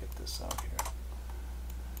 Get this out here.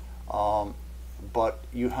 But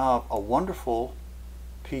you have a wonderful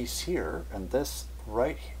piece here, and this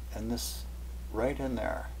right in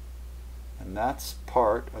there, and that's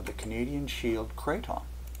part of the Canadian Shield Craton.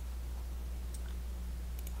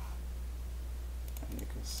 And you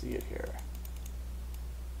can see it here.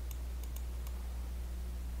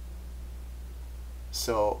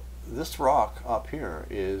 So this rock up here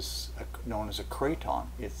is known as a craton.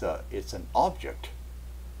 It's an object.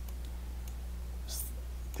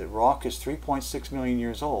 The rock is 3.6 million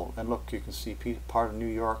years old, and look, you can see part of New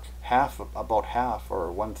York, about half, or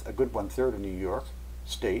a good 1/3 of New York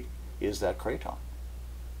State is that craton.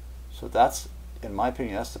 So that's, in my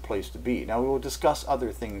opinion, that's the place to be. Now we will discuss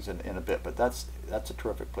other things in a bit, but that's a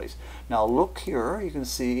terrific place. Now look here, you can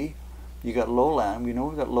see you got lowland. We know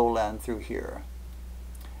we've got lowland through here.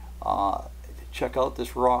 Check out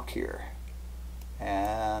this rock here,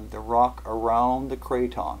 and the rock around the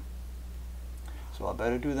craton. So I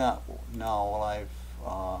better do that now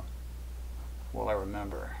while I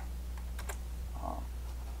remember.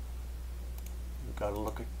 We've got to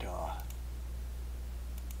look at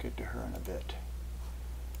get to her in a bit.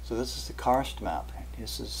 So this is the karst map.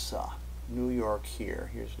 This is New York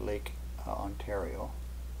here. Here's Lake Ontario.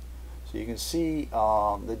 So you can see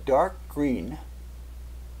the dark green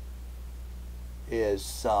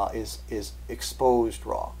is exposed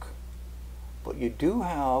rock, but you do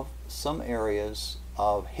have some areas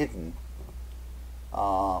of hidden.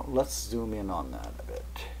 Let's zoom in on that a bit.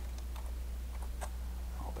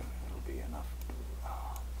 Hoping it'll be enough.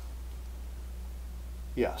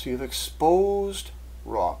 Yeah, so you have exposed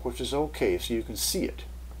rock, which is okay, so you can see it.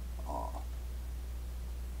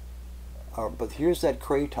 But here's that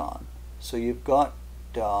craton. So you've got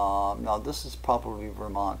now this is probably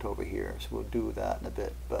Vermont over here, so we'll do that in a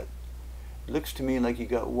bit. But it looks to me like you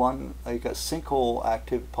got sinkhole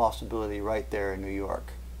active possibility right there in New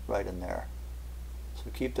York, right in there. So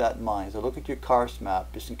keep that in mind. So look at your karst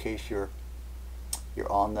map just in case you're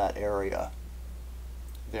on that area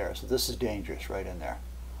there. So this is dangerous right in there.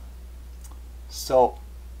 So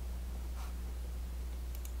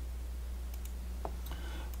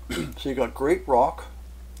so you got great rock.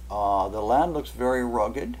 The land looks very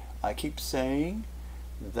rugged. I keep saying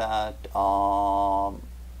that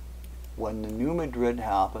when the new Madrid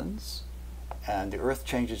happens and the Earth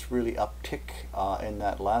changes really uptick in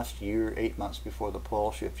that last year, 8 months before the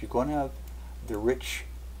pole shift, you're going to have the rich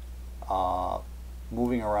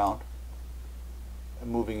moving around,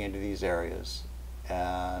 moving into these areas,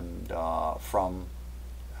 and from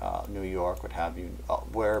New York, what have you,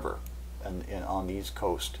 wherever, and on the East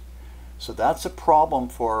Coast. So that's a problem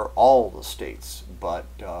for all the states, but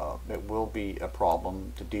it will be a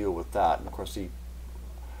problem to deal with that. And of course,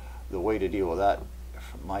 the way to deal with that,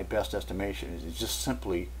 my best estimation, is just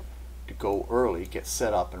simply to go early, get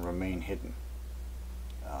set up, and remain hidden.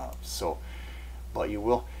 But you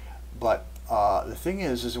will. But the thing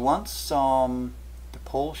is once the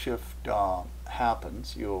pole shift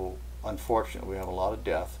happens, unfortunately, we have a lot of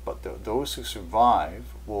death. But those who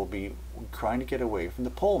survive will be trying to get away from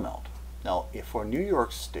the pole melt. Now, if for New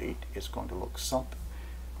York State, it's going to look something.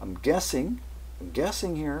 I'm guessing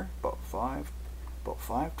here about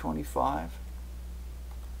 525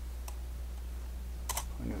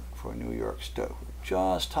 for New York State. We're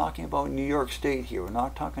just talking about New York State here. We're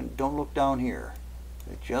not talking. Don't look down here.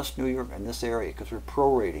 It's just New York in this area because we're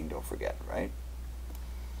prorating. Don't forget, right?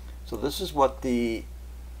 So this is what the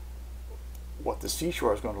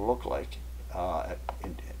seashore is going to look like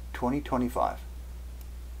in 2025.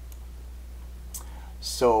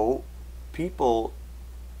 So people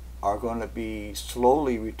are going to be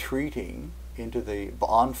slowly retreating into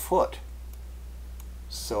on foot.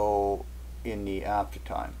 So in the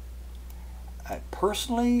aftertime.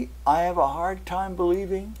 Personally, I have a hard time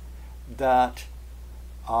believing that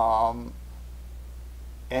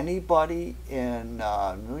anybody in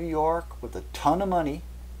New York with a ton of money,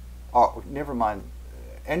 or never mind,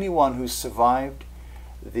 anyone who's survived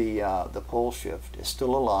the pole shift is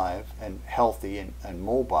still alive and healthy and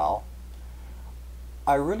mobile.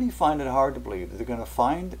 I really find it hard to believe that they're going to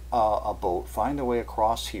find a boat, find their way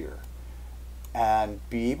across here, and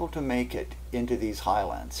be able to make it into these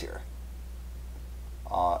highlands here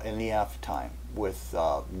in the aftertime with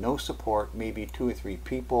no support, maybe 2 or 3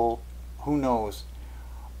 people, who knows.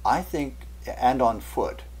 I think and on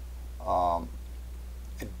foot.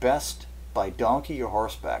 At best by donkey or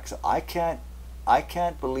horseback. So I can't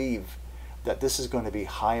believe that this is going to be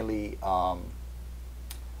highly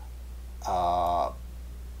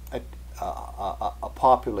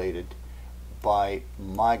populated by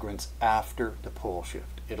migrants after the pole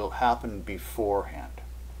shift. It'll happen beforehand.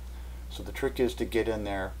 So the trick is to get in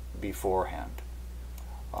there beforehand.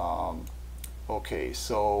 Okay,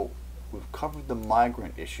 so we've covered the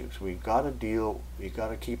migrant issues. We've got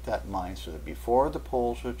to keep that in mind, so that before the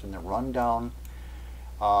pole shift and the rundown,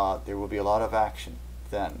 there will be a lot of action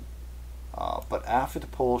then. But after the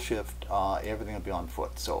pole shift, everything will be on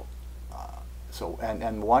foot. So,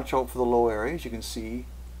 and watch out for the low areas. You can see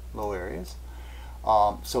low areas.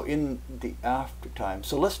 So in the after time,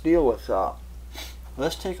 so let's deal with.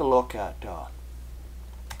 Let's take a look at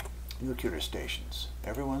nuclear stations.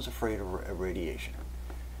 Everyone's afraid of radiation.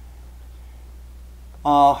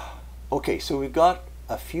 Okay, so we've got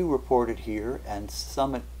a few reported here, and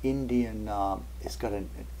some Indian. It's got an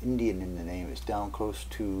Indian in the name. It's down close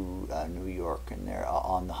to New York, and there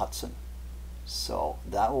on the Hudson. So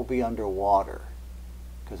that will be underwater,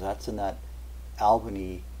 because that's in that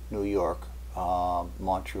Albany, New York,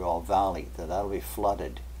 Montreal Valley. That'll be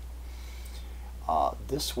flooded.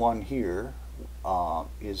 This one here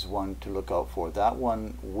is one to look out for. That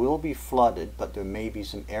one will be flooded, but there may be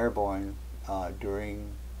some airborne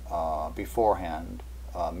during beforehand.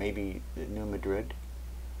 Maybe New Madrid.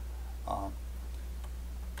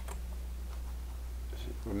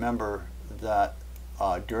 Remember that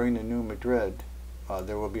during the New Madrid,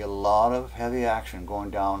 there will be a lot of heavy action going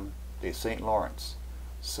down the St. Lawrence.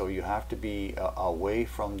 So you have to be away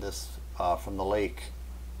from this, from the lake.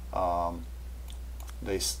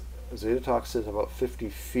 ZetaTalk says about 50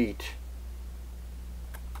 feet.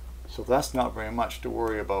 So that's not very much to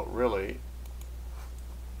worry about, really,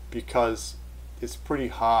 because it's pretty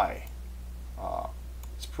high.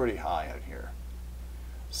 It's pretty high out here.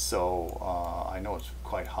 So I know it's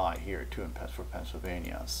quite high here too for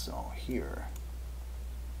Pennsylvania. So here,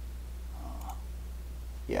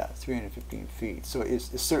 yeah, 315 feet. So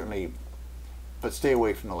it's certainly, but stay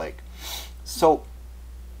away from the lake. So,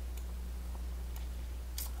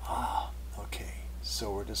 okay,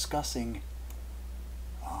 so we're discussing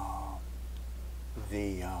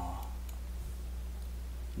the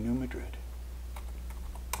New Madrid,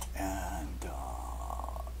 and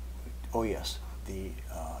oh yes, the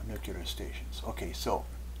nuclear stations. Okay, so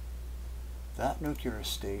that nuclear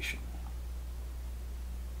station,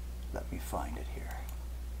 let me find it here.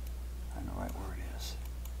 I know right where it is.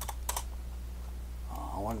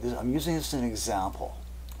 I'm using this as an example.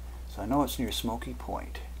 So I know it's near Smoky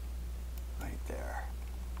Point, right there.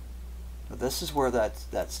 But this is where this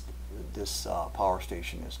power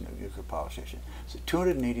station is, nuclear power station. It's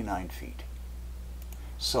 289 feet.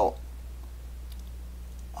 So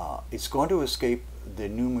it's going to escape the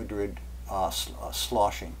New Madrid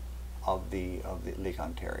sloshing of the Lake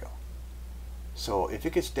Ontario. So if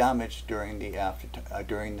it gets damaged during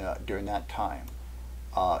during that time,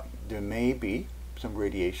 there may be some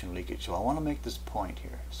radiation leakage. So I want to make this point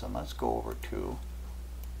here. So let's go over to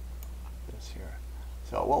this here.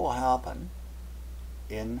 So what will happen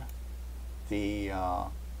in the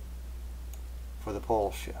for the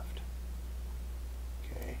pole shift?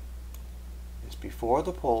 Okay, it's before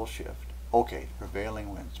the pole shift. Okay,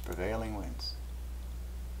 prevailing winds. Prevailing winds.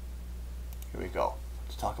 Here we go.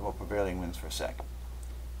 Let's talk about prevailing winds for a sec.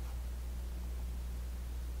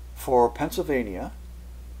 For Pennsylvania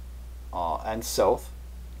and south,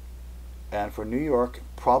 and for New York,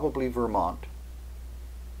 probably Vermont,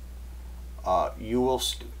 you will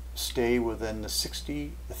stay within the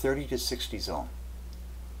 30 to 60 zone,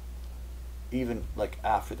 even like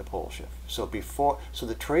after the pole shift. So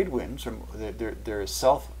the trade winds are they're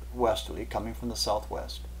southwesterly, coming from the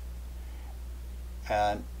southwest,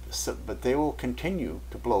 and so, but they will continue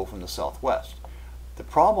to blow from the southwest. The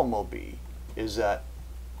problem will be is that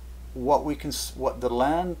what we consider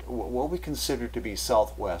to be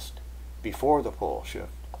southwest before the pole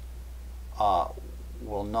shift will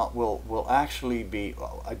actually be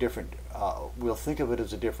a different. We'll think of it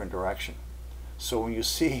as a different direction. So when you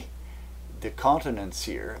see the continents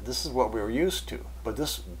here, this is what we're used to, but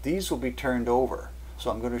these will be turned over.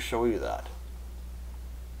 So I'm going to show you that.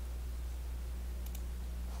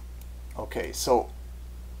 Okay, so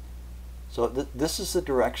this is the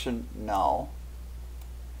direction now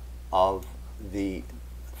of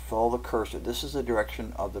follow the cursor. This is the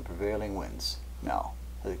direction of the prevailing winds now.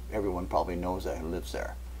 Everyone probably knows that who lives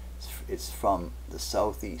there. It's from the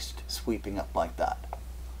southeast, sweeping up like that.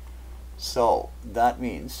 So that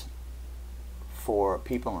means for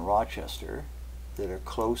people in Rochester that are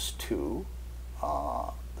close to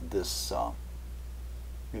this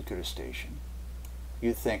nuclear station,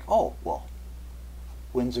 you think, oh, well,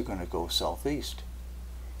 winds are going to go southeast.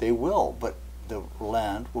 They will, but the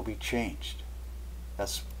land will be changed.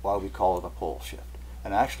 That's why we call it a pole shift.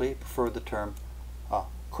 And actually, I prefer the term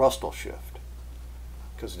crustal shift,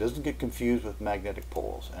 because it doesn't get confused with magnetic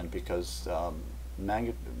poles, and because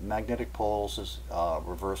magnetic poles is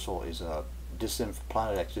reversal is a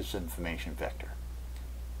Planet X disinformation vector.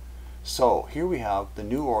 So here we have the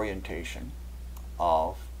new orientation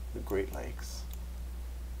of the Great Lakes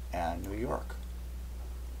and New York.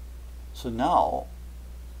 So now,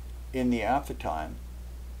 in the aftertime,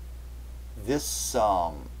 this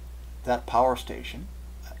that power station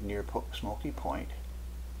near Smoky Point,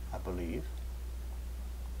 I believe,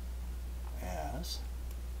 as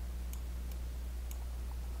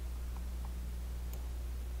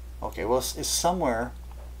okay, well, it's somewhere.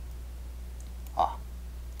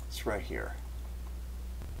 It's right here.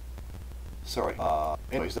 Sorry.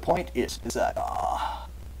 Anyways, the point is that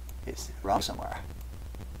it's around somewhere.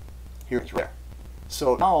 Here it's right there.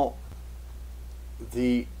 So now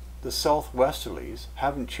the southwesterlies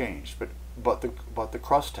haven't changed, but the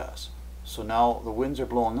crust has. So now the winds are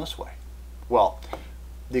blowing this way. Well,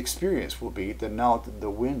 the experience will be that now the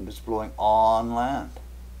wind is blowing on land,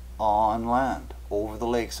 over the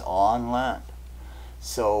lakes, on land.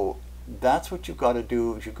 So that's what you've got to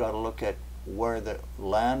do, is you've got to look at where the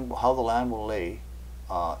land, how the land will lay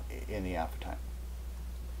in the aftertime.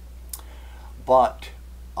 But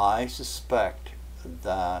I suspect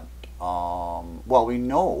that, well, we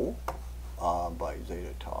know by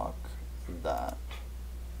ZetaTalk that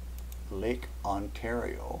Lake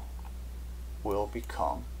Ontario will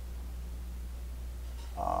become,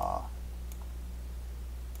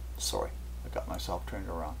 sorry, I got myself turned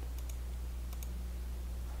around.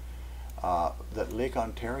 That Lake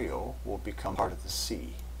Ontario will become part of the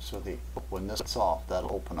sea. So when this gets off,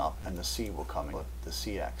 that'll open up and the sea will come in with the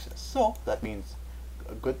sea access. So that means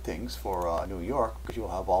good things for New York, because you'll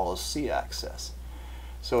have all the sea access.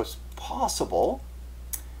 So it's possible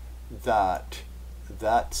that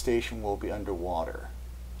that station will be underwater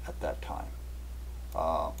at that time.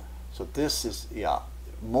 So this is, yeah,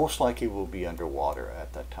 most likely will be underwater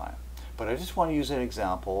at that time. But I just want to use an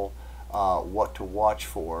example, what to watch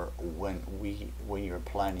for when you're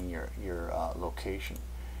planning your location.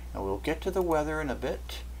 And we'll get to the weather in a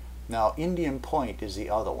bit. Now, Indian Point is the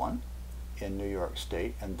other one in New York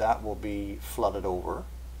State, and that will be flooded over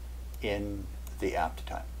in the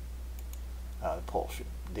aftertime, the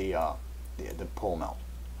pole melt.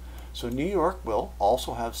 So New York will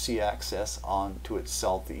also have sea access on to its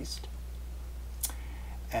southeast,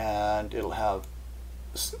 and it'll have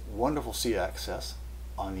wonderful sea access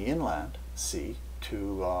on the inland sea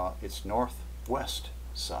to its northwest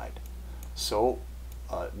side. So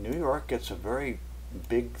New York gets a very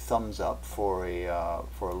big thumbs up for a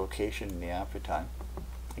location in the aftertime.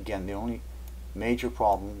 Again, the only major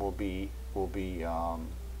problem will be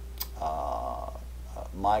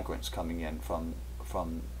migrants coming in from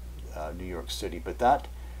New York City. But that,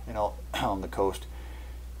 you know, on the coast,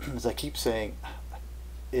 as I keep saying,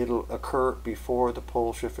 it'll occur before the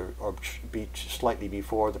pole shift, or be slightly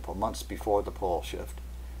before the months before the pole shift,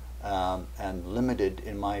 and limited,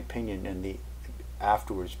 in my opinion, in the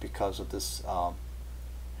afterwards because of this.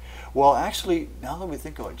 Well, actually, now that we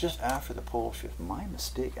think of it, just after the pole shift, my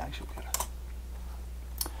mistake, actually,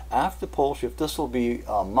 after the pole shift, this will be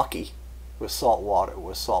mucky with salt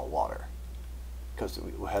water, because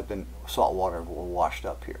we had been salt water washed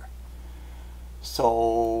up here.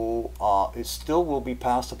 So it still will be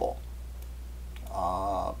passable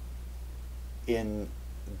in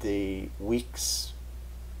the weeks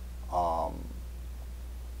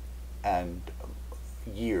and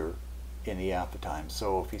year in the aftertime.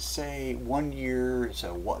 So if you say 1 year,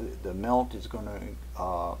 so the melt is going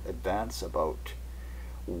to advance about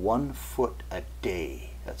 1 foot a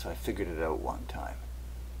day. That's how I figured it out one time.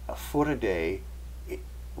 A foot a day,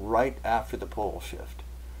 right after the pole shift.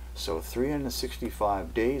 So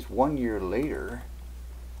 365 days, 1 year later,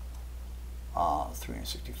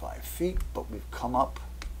 365 feet, but we've come up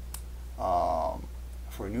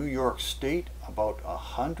for New York State about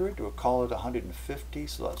 100, we'll call it 150,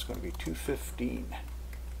 so that's going to be 215.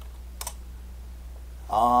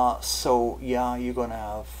 So yeah, you're going to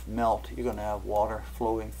have melt, you're going to have water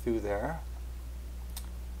flowing through there.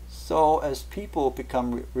 So as people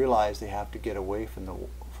realize they have to get away from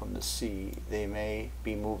the sea, they may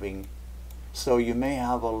be moving. So you may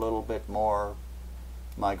have a little bit more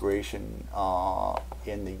migration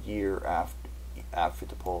in the year after, after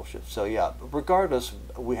the pole shift. So yeah, regardless,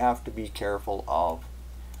 we have to be careful of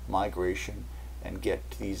migration and get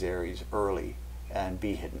to these areas early and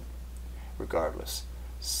be hidden regardless.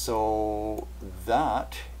 So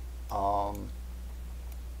that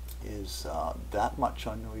is that much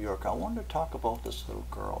on New York. I wanted to talk about this little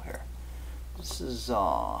girl here. This is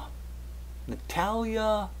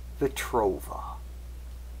Natalia Petrova,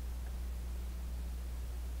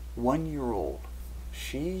 1-year-old.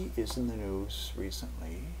 She is in the news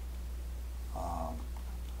recently.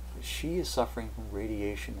 She is suffering from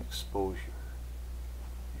radiation exposure.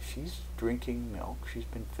 She's drinking milk. She's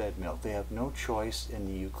been fed milk. They have no choice in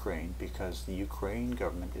the Ukraine because the Ukraine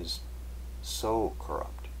government is so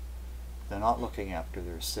corrupt. They're not looking after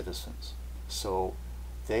their citizens. So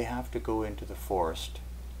they have to go into the forest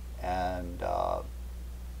and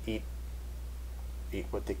eat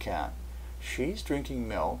what they can. She's drinking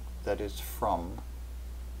milk that is from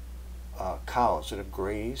cows that have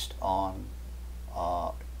grazed on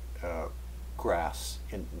grass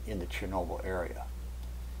in the Chernobyl area.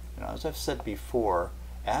 Now, as I've said before,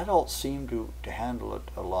 adults seem to handle it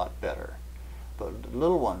a lot better, but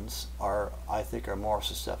little ones are, I think, are more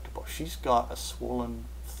susceptible. She's got a swollen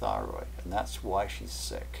thyroid, and that's why she's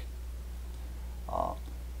sick.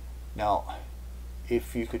 Now,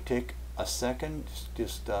 if you could take a second,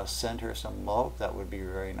 just send her some love, that would be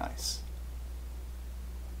very nice.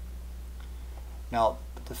 Now,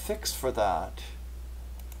 the fix for that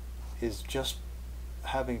is just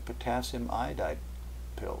having potassium iodide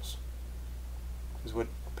pills. Because what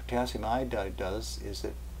potassium iodide does is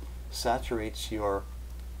it saturates your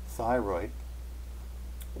thyroid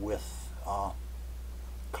with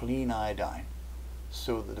clean iodine,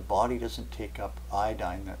 so that the body doesn't take up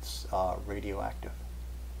iodine that's radioactive.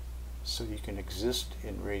 So you can exist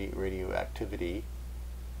in radioactivity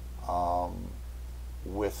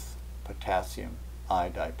with potassium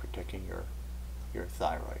iodide protecting your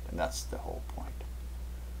thyroid, and that's the whole point.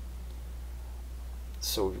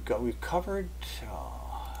 So we've covered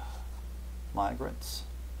migrants.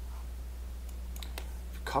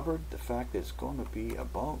 We've covered the fact that it's going to be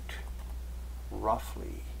about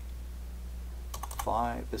roughly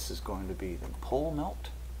this is going to be the pole melt.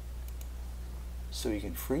 So you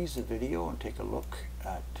can freeze the video and take a look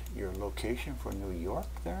at your location for New York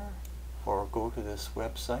there, or go to this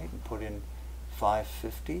website and put in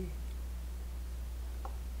 550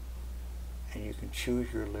 and you can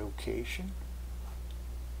choose your location.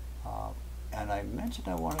 And I mentioned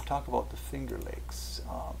I want to talk about the Finger Lakes.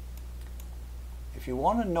 If you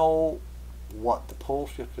want to know what the pole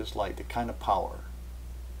shift is like, the kind of power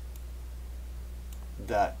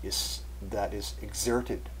that is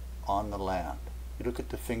exerted on the land, you look at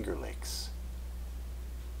the Finger Lakes.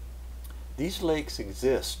 These lakes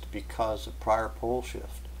exist because the prior pole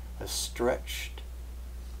shift has stretched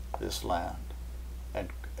this land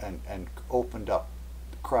and opened up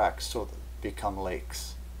the cracks so that they become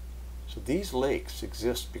lakes. So these lakes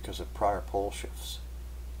exist because of prior pole shifts.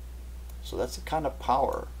 So that's the kind of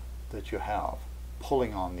power that you have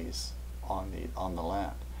pulling on these on the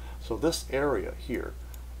land. So this area here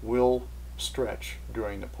will stretch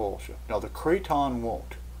during the pole shift. Now the craton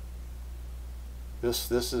won't.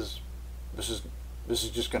 This is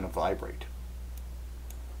just going to vibrate.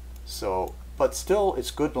 So, but still,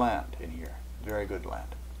 it's good land in here. Very good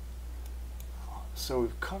land. So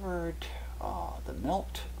we've covered the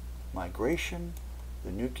melt, migration,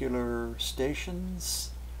 the nuclear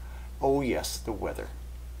stations. Oh yes, the weather.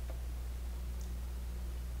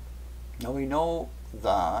 Now we know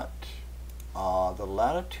that the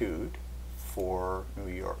latitude for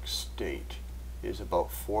New York State is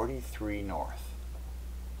about 43 north.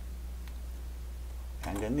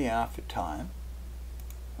 And in the aftertime,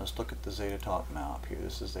 let's look at the ZetaTalk map here.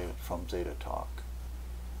 This is from ZetaTalk.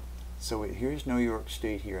 So here's New York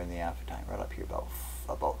State here in the aftertime, right up here,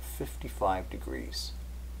 about 55 degrees,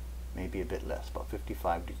 maybe a bit less, about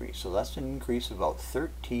 55 degrees. So that's an increase of about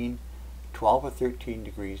 12 or 13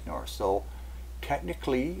 degrees north. So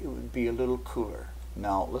technically it would be a little cooler.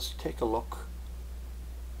 Now let's take a look,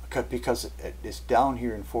 because it's down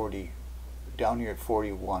here in down here at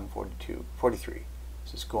 41, 42, 43.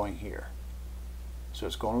 So it's going here. So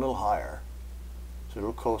it's going a little higher, so a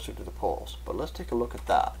little closer to the poles. But let's take a look at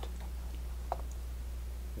that.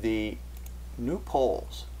 The new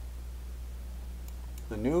poles,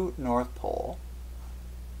 the new North Pole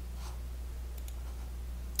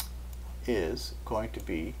is going to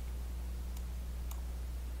be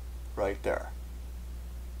right there.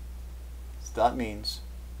 So that means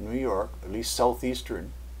New York, at least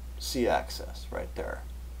southeastern sea axis right there,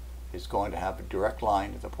 is going to have a direct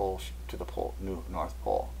line to the pole, new North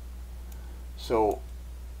Pole. So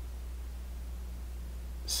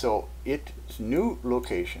its new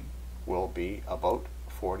location will be about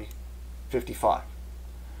 55.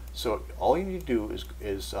 So all you need to do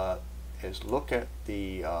is look at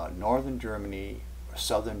the northern Germany or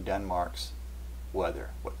southern Denmark's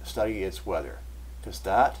weather, study its weather, because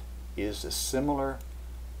that is a similar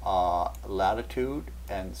latitude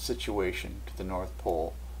and situation to the North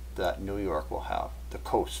Pole that New York will have, the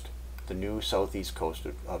coast, the new southeast coast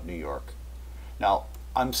of New York. Now,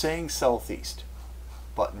 I'm saying southeast,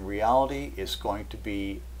 but in reality it's going to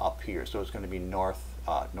be up here, so it's going to be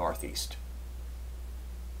northeast.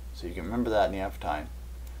 So you can remember that in the F time.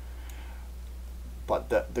 But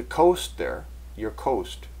the coast there, your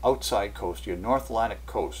coast, outside coast, your North Atlantic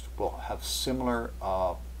coast will have similar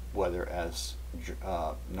weather as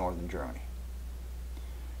northern Germany.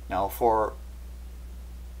 Now for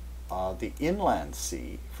the inland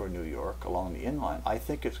sea for New York, along the inland, I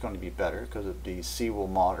think it's going to be better because the sea will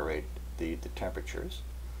moderate the temperatures.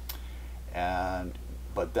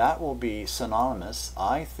 But that will be synonymous,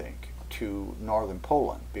 I think, to northern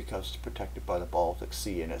Poland because it's protected by the Baltic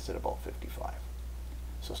Sea and it's at about 55.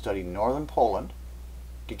 So study northern Poland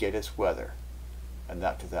to get its weather, and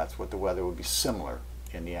that's what the weather would be similar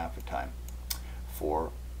in the aftertime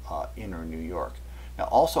for inner New York. Now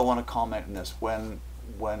also I want to comment on this, when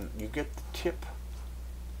you get the tip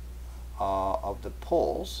of the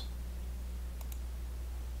poles,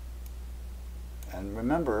 and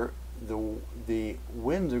remember the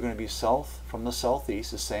winds are going to be from the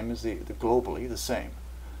southeast, the same as the globally the same.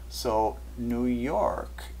 So New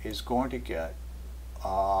York is going to get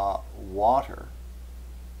water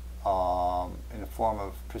in the form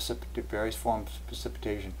of various forms of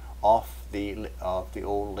precipitation off the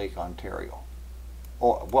old Lake Ontario.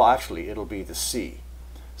 Or well, actually, it'll be the sea.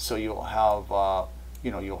 So you'll have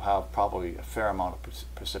you'll have probably a fair amount of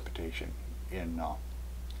precipitation in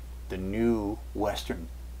the new western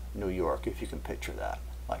New York, if you can picture that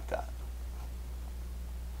like that.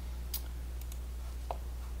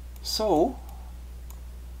 So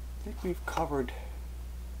I think we've covered.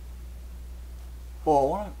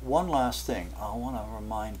 Well, one last thing I want to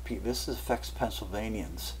remind people, this affects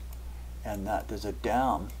Pennsylvanians, and that there's a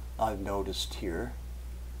dam I've noticed here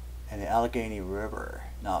in the Allegheny River.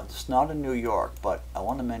 Now it's not in New York, but I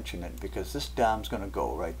want to mention it because this dam's going to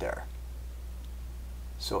go right there.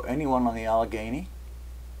 So anyone on the Allegheny,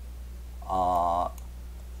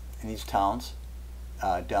 in these towns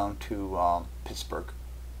down to Pittsburgh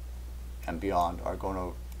and beyond are going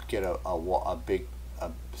to get a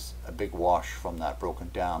big wash from that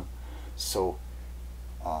broken dam. So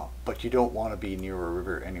but you don't want to be near a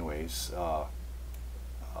river anyways,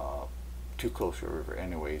 too close to a river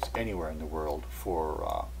anyways, anywhere in the world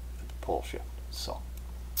for the pole shift.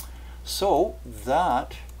 So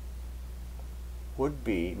that would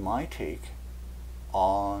be my take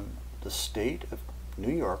on the state of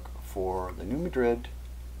New York for the New Madrid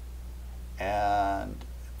and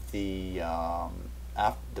the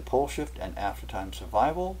pole shift and aftertime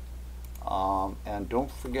survival. And don't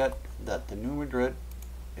forget that the New Madrid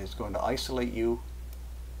is going to isolate you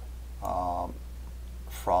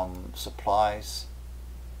from supplies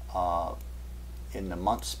in the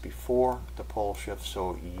months before the pole shift.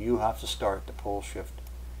 So you have to start the pole shift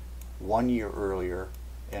 1 year earlier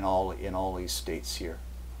in all these states here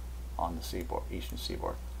on the seaboard, eastern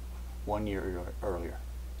seaboard. 1 year earlier.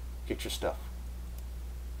 Get your stuff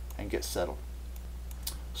and get settled.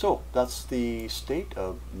 So that's the state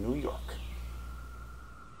of New York.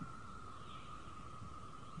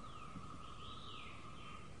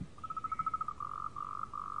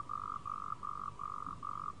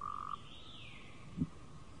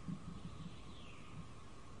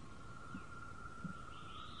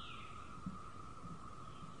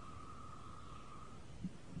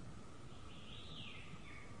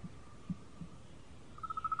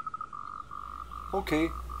 Okay,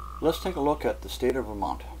 let's take a look at the state of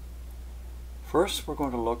Vermont. First, we're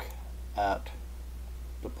going to look at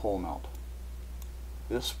the pole melt.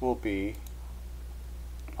 This will be,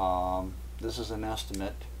 this is an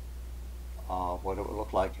estimate of what it would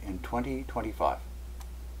look like in 2025.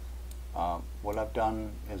 What I've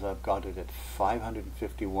done is I've got it at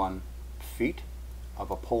 551 feet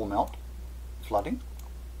of a pole melt flooding.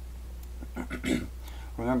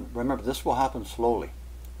 Remember, this will happen slowly,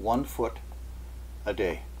 1 foot a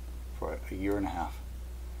day for a year and a half.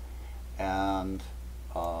 And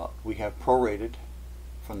we have prorated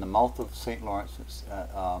from the mouth of St. Lawrence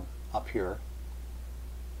up here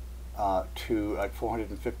to at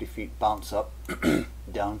 450 feet bounce up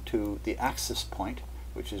down to the access point,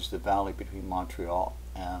 which is the valley between Montreal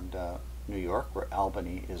and New York, where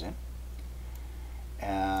Albany is in.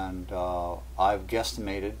 and I've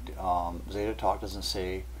guesstimated, ZetaTalk doesn't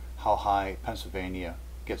say how high Pennsylvania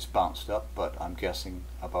gets bounced up, but I'm guessing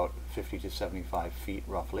about 50 to 75 feet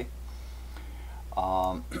roughly.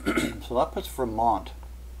 So that puts Vermont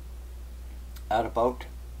at about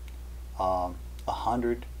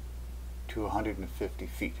 100 to 150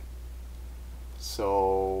 feet.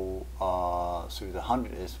 So so the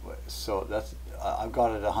 100 is, so that's I've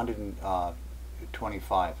got it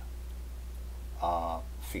 125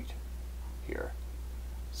 feet here.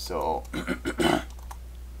 So if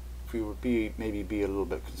we would maybe be a little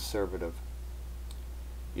bit conservative,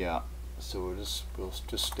 yeah. So we'll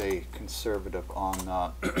just stay conservative on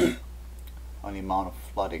on the amount of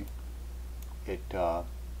flooding. It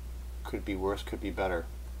could be worse, could be better.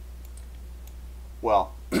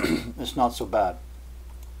 Well, it's not so bad,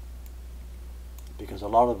 because a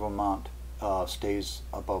lot of Vermont stays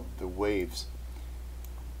above the waves.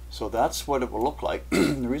 So that's what it will look like.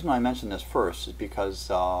 The reason I mention this first is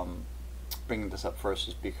because, bringing this up first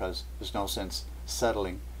is because there's no sense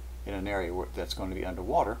settling in an area that's going to be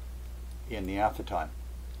underwater in the aftertime.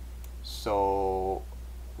 So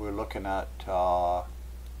we're looking at a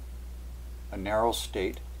narrow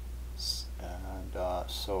state, and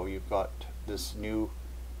so you've got this new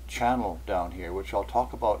channel down here, which I'll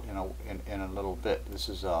talk about in a little bit. This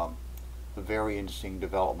is a very interesting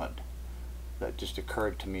development that just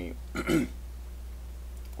occurred to me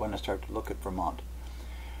when I started to look at Vermont.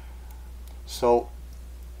 So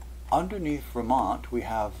underneath Vermont we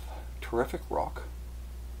have terrific rock.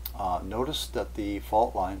 Notice that the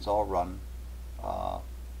fault lines all run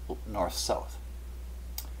north-south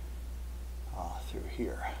through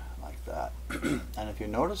here like that. And if you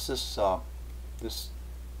notice this this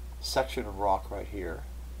section of rock right here,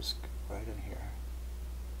 this right in here,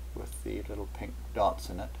 with the little pink dots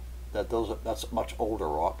in it, that's much older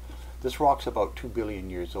rock. This rock's about 2 billion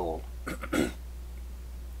years old.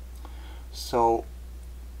 So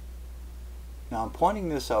now I'm pointing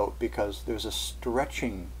this out because there's a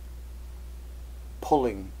stretching,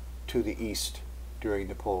 pulling to the east during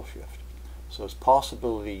the pole shift. So it's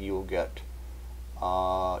possibility you'll get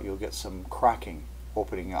some cracking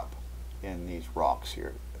opening up in these rocks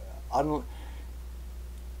here.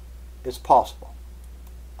 It's possible.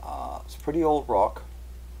 It's pretty old rock,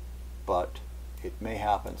 but it may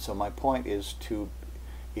happen. So my point is to,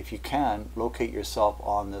 if you can, locate yourself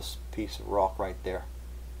on this piece of rock right there,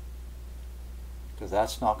 because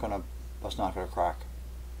that's not gonna crack.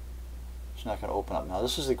 It's not gonna open up. Now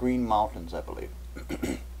this is the Green Mountains, I believe.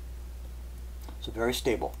 So very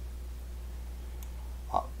stable.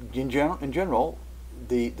 In general,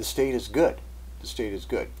 the state is good. The state is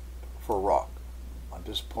good for rock. I'm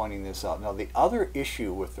just pointing this out. Now the other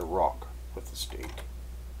issue with the rock, with the state,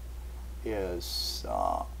 is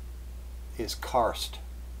karst.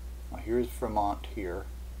 Now here's Vermont here.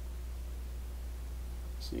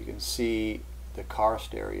 So you can see the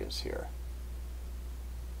karst areas here.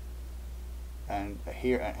 And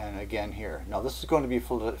here, and again here. Now this is going to be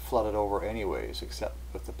flooded over anyways, except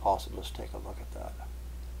with the possible, let's take a look at that.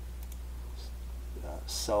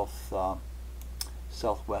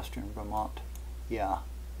 Southwestern Vermont. Yeah.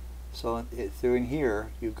 So through in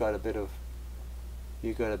here, you've got a bit of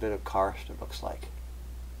karst, it looks like,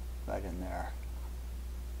 right in there.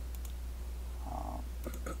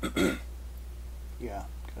 Yeah,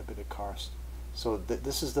 got a bit of karst. So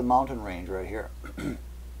this is the mountain range right here.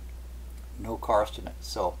 No karst in it.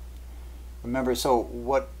 So remember, so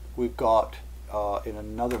what we've got in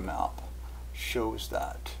another map shows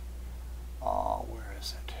that. Where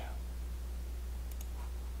is it?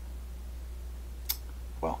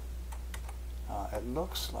 Well, it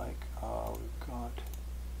looks like we've got,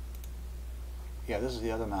 yeah, this is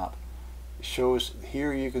the other map. It shows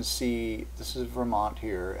here, you can see, this is Vermont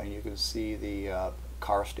here, and you can see the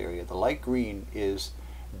karst area. The light green is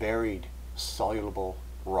buried soluble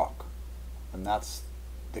rock, and that's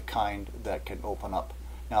the kind that can open up.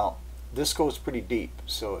 Now this goes pretty deep,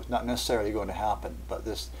 so it's not necessarily going to happen, but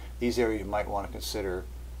these areas you might want to consider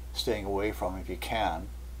staying away from if you can.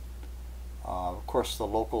 Of course the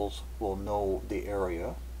locals will know the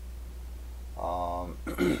area,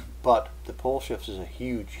 but the pole shifts is a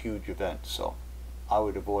huge event, so I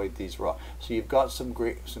would avoid these rocks. So you've got some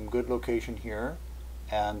good location here,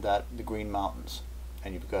 and the Green Mountains,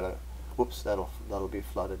 and you've got a, whoops, that'll be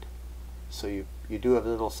flooded. So you do have a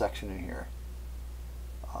little section in here.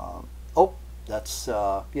 Oh, that's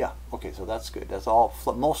yeah, okay, so that's good. That's all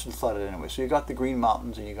mostly flooded anyway. So you got the Green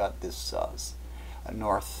Mountains, and you got this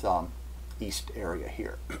north east area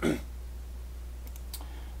here. So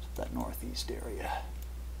that northeast area.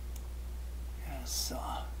 Yes.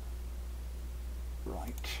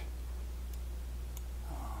 right,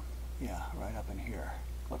 yeah, right up in here.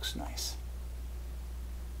 Looks nice.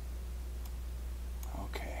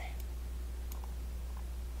 Okay.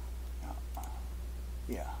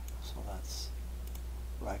 Yeah, so that's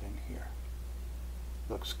right in here.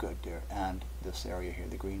 Looks good there. And this area here,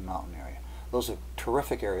 the Green Mountain area. Those are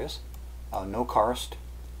terrific areas. No karst,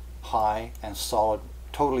 high and solid,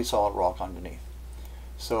 totally solid rock underneath.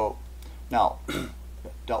 So now,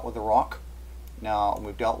 dealt with the rock. Now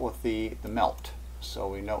we've dealt with the melt. So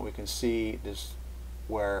we know we can see this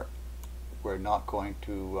where we're not going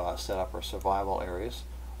to set up our survival areas.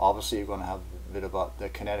 Obviously, you're going to have a bit about the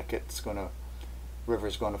river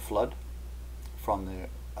is going to flood from the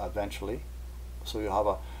eventually. So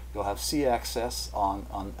you'll have sea access on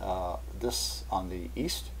the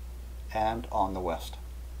east and on the west.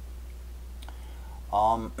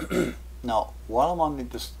 Now, while I'm on the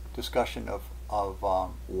discussion of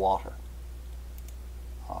water,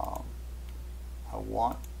 I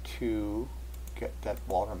want to get that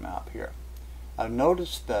water map here. I've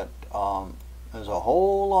noticed that there's a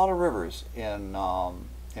whole lot of rivers in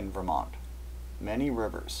Vermont. Many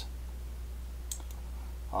rivers.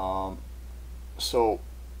 So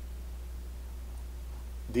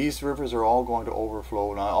these rivers are all going to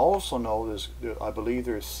overflow, and I also know I believe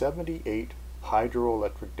there's 78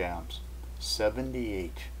 hydroelectric dams.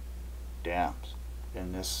 78 dams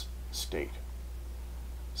in this state.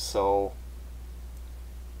 So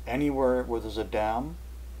anywhere where there's a dam,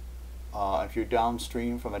 if you're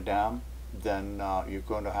downstream from a dam, then you're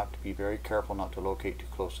going to have to be very careful not to locate too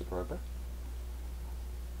close to the river.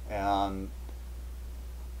 And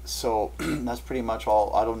so that's pretty much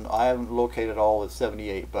all. I haven't located all the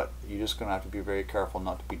 78, but you're just going to have to be very careful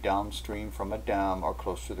not to be downstream from a dam or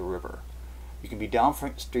close to the river. You can be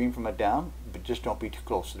downstream from a dam, but just don't be too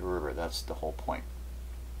close to the river. That's the whole point.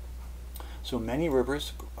 So many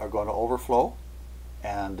rivers are going to overflow,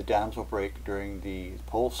 and the dams will break during the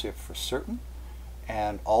pole shift for certain,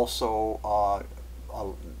 and also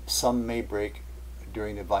some may break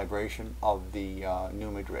during the vibration of the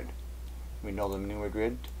New Madrid. We know the New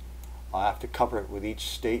Madrid. I have to cover it with each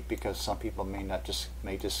state because some people may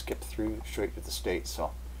just skip through straight to the state.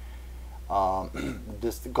 So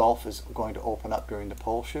the Gulf is going to open up during the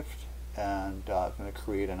pole shift, and going to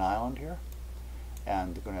create an island here,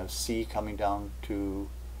 and they're going to have sea coming down to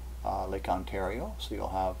Lake Ontario. So you'll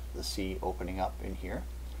have the sea opening up in here.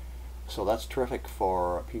 So that's terrific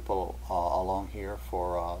for people along here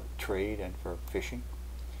for trade and for fishing.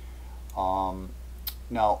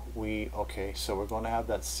 Now so we're going to have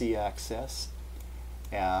that sea access,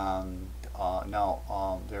 and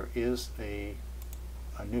now there is a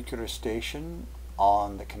nuclear station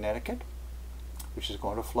on the Connecticut, which is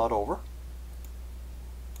going to flood over.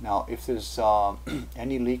 Now, if there's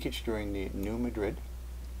any leakage during the New Madrid,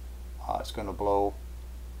 it's going to blow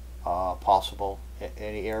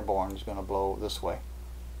any airborne is going to blow this way.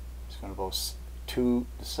 It's going to blow to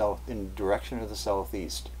the south, in the direction of the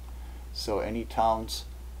southeast. So any towns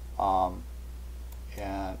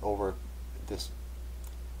and over this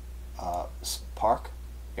park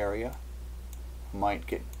area might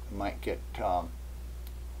get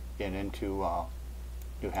into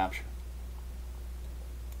New Hampshire.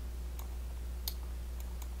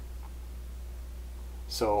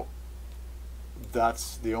 So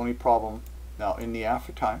that's the only problem. Now in the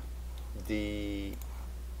aftertime, the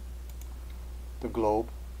globe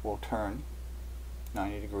will turn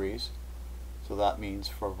 90 degrees. So that means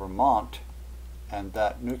for Vermont and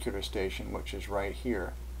that nuclear station, which is right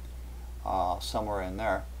here, somewhere in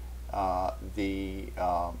there, the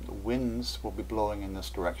winds will be blowing in this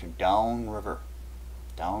direction, downriver,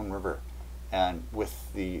 and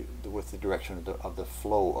with the direction of the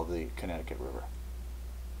flow of the Connecticut River.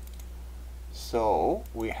 So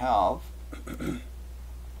we have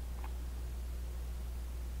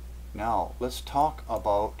now let's talk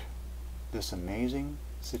about this amazing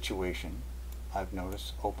situation I've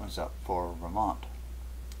noticed opens up for Vermont,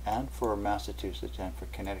 and for Massachusetts, and for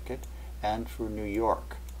Connecticut, and for New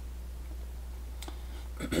York.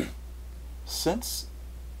 Since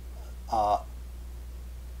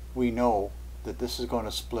we know that this is going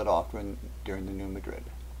to split off during the New Madrid,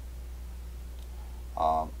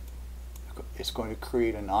 it's going to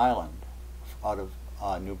create an island out of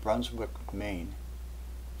New Brunswick, Maine,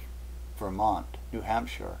 Vermont, New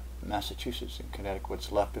Hampshire, Massachusetts, and Connecticut,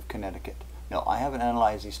 what's left of Connecticut. Now, I haven't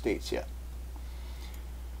analyzed these states yet,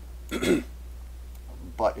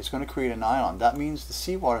 but it's going to create an island. That means the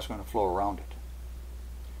seawater is going to flow around it.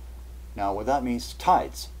 Now, what that means is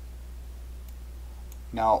tides.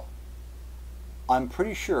 Now, I'm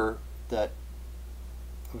pretty sure that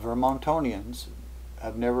Vermontonians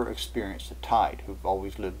have never experienced a tide, who've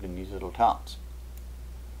always lived in these little towns.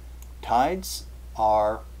 Tides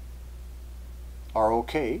are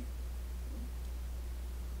okay,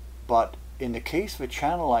 but in the case of a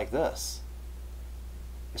channel like this,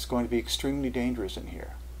 it's going to be extremely dangerous in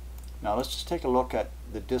here. Now let's just take a look at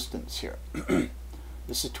the distance here.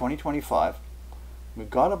 This is 2025. We've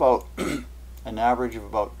got about an average of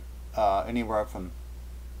about anywhere from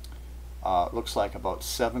looks like about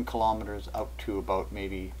 7 kilometers out to about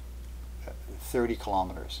maybe 30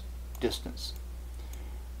 kilometers distance.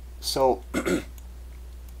 So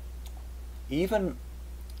even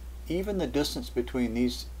the distance between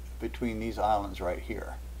these islands right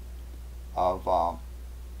here of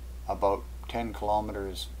about 10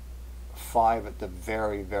 kilometers, 5 at the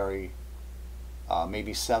very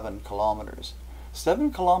maybe 7 kilometers.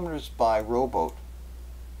 7 kilometers by rowboat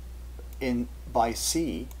by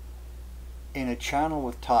sea in a channel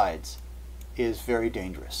with tides is very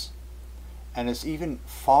dangerous, and it's even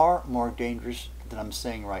far more dangerous than I'm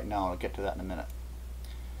saying right now. I'll get to that in a minute.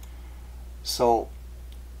 So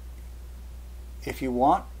if you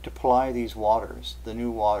want to ply these waters, the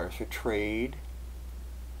new waters, for trade,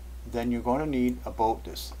 then you're going to need a boat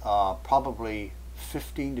that's probably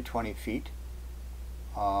 15 to 20 feet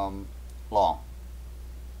long.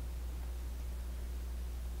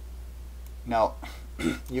 Now,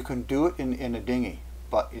 you can do it in a dinghy,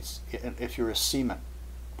 but if you're a seaman.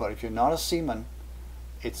 But if you're not a seaman,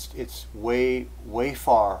 it's way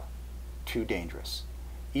far too dangerous,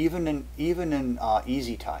 even in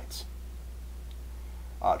easy tides,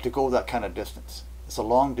 to go that kind of distance. It's a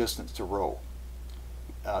long distance to row.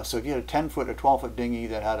 So if you had a 10-foot or 12-foot dinghy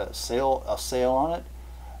that had a sail on it,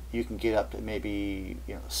 you can get up to maybe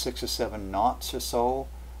 6 or 7 knots or so.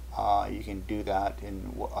 You can do that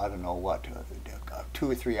in, I don't know what,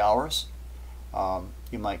 2 or 3 hours.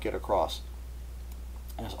 You might get across.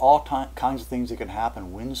 And there's all kinds of things that can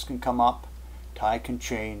happen. Winds can come up, tide can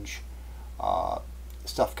change,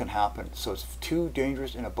 stuff can happen. So it's too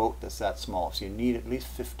dangerous in a boat that's that small. So you need at least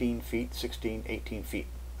 15 feet, 16, 18 feet.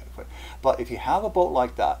 But if you have a boat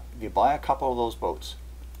like that, if you buy a couple of those boats,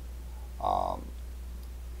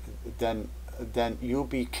 then you'll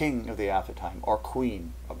be king of the Apatime, or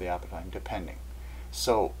queen of the Apatime, depending.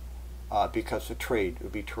 So, because the trade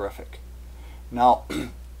would be terrific. Now,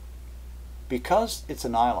 because it's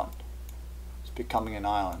an island, it's becoming an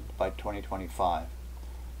island by 2025,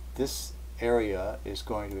 this area is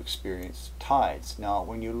going to experience tides. Now,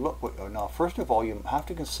 when you look, now first of all, you have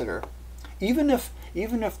to consider, even if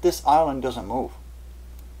this island doesn't move,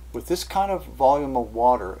 with this kind of volume of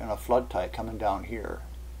water and a flood tide coming down here,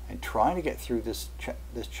 and trying to get through this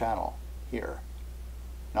channel here.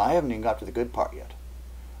 Now, I haven't even got to the good part yet.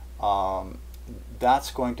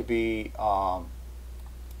 That's going to be a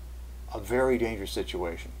very dangerous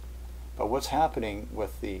situation. But what's happening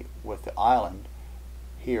with the island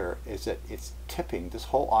here is that it's tipping. This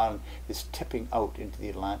whole island is tipping out into the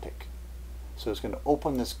Atlantic. So it's going to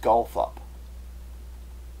open this gulf up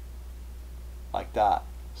like that.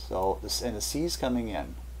 So and the sea's coming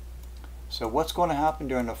in. So what's going to happen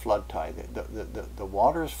during the flood tide? The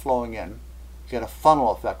water is flowing in. You get a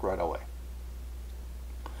funnel effect right away.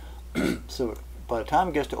 So by the time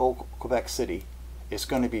it gets to Quebec City, it's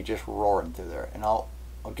going to be just roaring through there. And I'll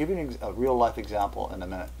give you a real life example in a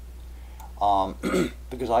minute,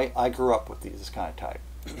 because I grew up with this kind of tide.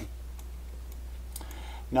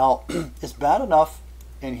 Now, it's bad enough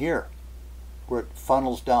in here where it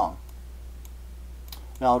funnels down.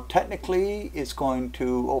 Now, technically, it's going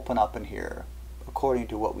to open up in here, according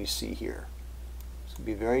to what we see here. It's going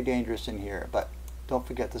to be very dangerous in here, but don't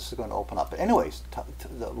forget this is going to open up. But anyways,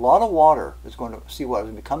 a lot of water is going to see what is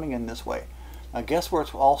going to be coming in this way. Now, guess where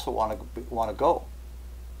it's also want to go?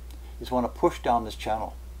 It's want to push down this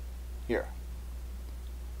channel here.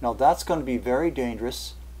 Now, that's going to be very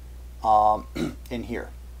dangerous in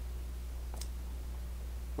here,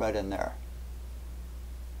 right in there,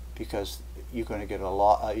 because you're going to get a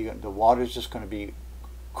lot. The water is just going to be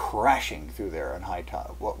crashing through there in high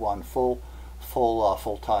tide, on full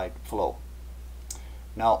tide flow.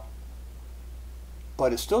 Now,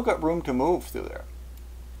 but it's still got room to move through there.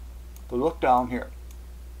 But look down here.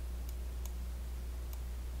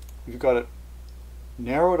 You've got it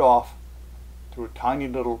narrowed off to a tiny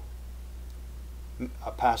little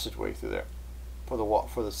passageway through there for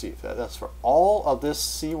the sea. That's for all of this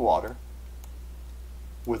seawater.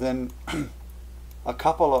 Within a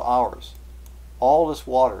couple of hours, all this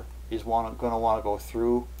water is going to want to go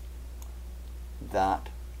through that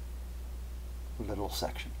little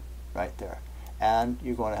section right there, and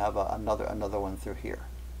you're going to have another one through here.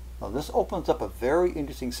 Now, this opens up a very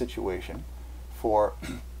interesting situation for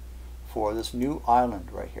for this new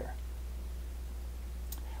island right here.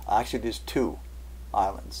 Actually, there's two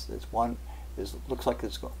islands. There's one. Looks like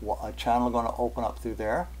there's a channel going to open up through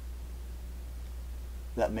there,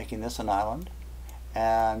 that making this an island,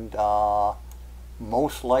 and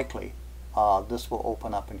most likely this will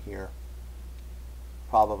open up in here,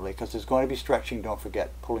 probably, because there's going to be stretching. Don't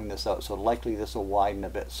forget, pulling this out. So likely this will widen a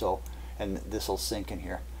bit. So, and this will sink in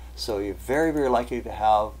here. So you're very, very likely to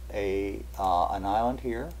have an island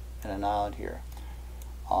here and an island here.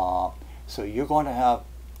 So you're going to have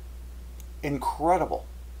incredible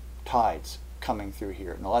tides coming through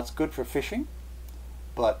here. Now that's good for fishing,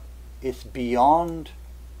 but it's beyond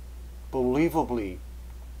unbelievably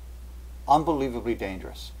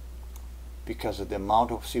dangerous because of the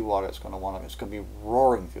amount of seawater it's going to be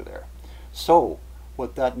roaring through there. So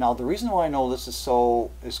with that, now the reason why I know this is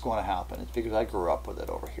going to happen is because I grew up with it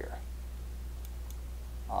over here.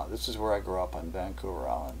 This is where I grew up on Vancouver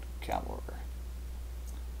Island, Campbell River.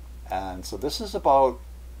 And so this is about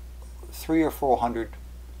 300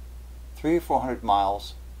 or 400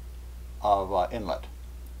 miles of inlet.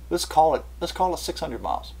 Let's call it 600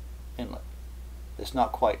 miles inlet. It's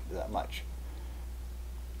not quite that much.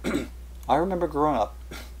 I remember growing up,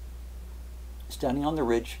 standing on the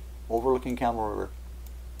ridge overlooking Campbell River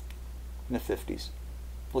in the 50s,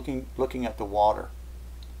 looking at the water.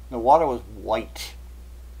 The water was white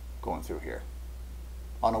going through here.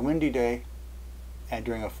 On a windy day and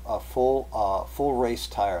during a full race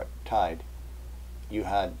tide, you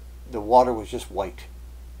had the water was just white.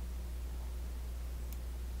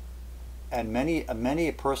 And many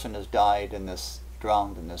a person has drowned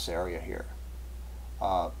in this area here,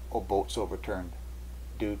 or boats overturned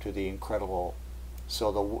due to the incredible.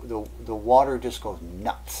 So the water just goes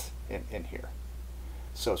nuts in here.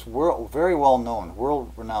 So it's very well known,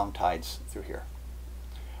 world renowned tides through here.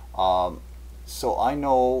 So I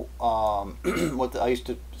know I used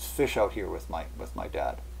to fish out here with my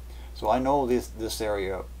dad. So I know this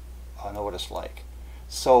area. I know what it's like.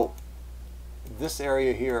 So this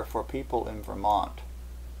area here for people in Vermont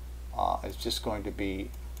is just going to be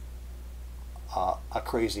a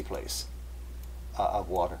crazy place of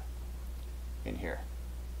water in here.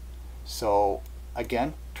 So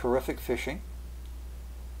again, terrific fishing,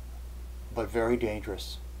 but very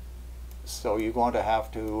dangerous. So you're going to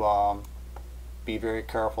have to be very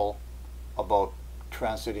careful about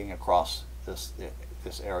transiting across this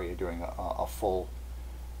area during a full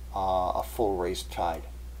race tide.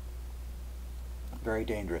 Very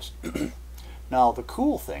dangerous. Now the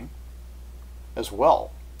cool thing as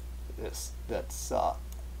well is that's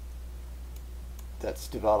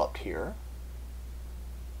developed here,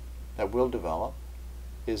 that will develop,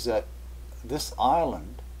 is that this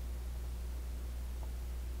island,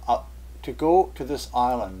 to go to this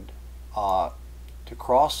island, to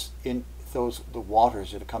cross in the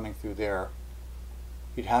waters that are coming through there,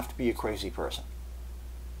 you'd have to be a crazy person.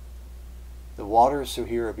 The waters through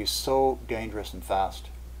here would be so dangerous and fast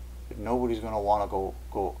that nobody's going to want to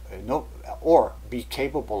or be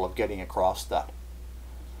capable of getting across that.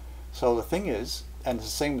 So the thing is, and it's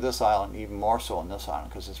the same with this island, even more so on this island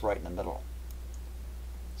because it's right in the middle.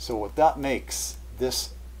 So what that makes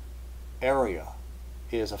this area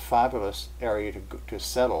is a fabulous area to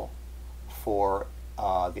settle for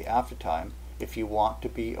the aftertime if you want to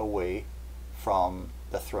be away from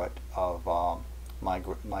the threat of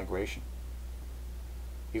migration.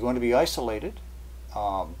 You're going to be isolated,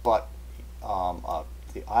 but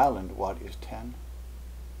the island, what is 10?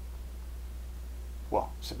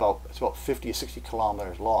 Well, it's about 50 or 60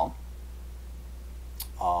 kilometers long.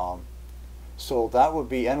 So that would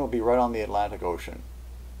be, and will be right on the Atlantic Ocean,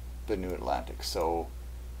 the new Atlantic. So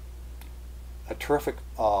a terrific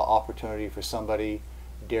opportunity for somebody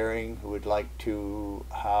daring who would like to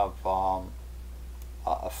have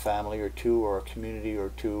a family or two, or a community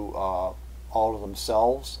or two, all of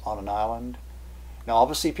themselves on an island. Now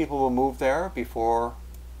obviously people will move there before,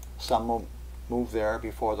 some will move there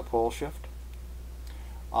before the pole shift.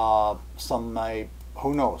 Some may,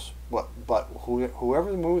 who knows what, but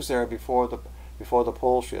whoever moves there before the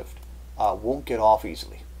pole shift won't get off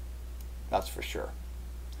easily. That's for sure.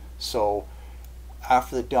 So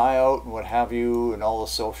after the die out and what have you, and all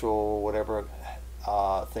the social whatever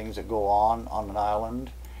things that go on an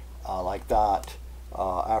island like that,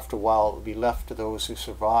 after a while it will be left to those who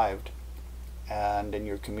survived and in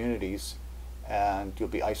your communities, and you'll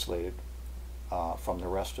be isolated from the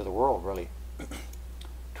rest of the world, really.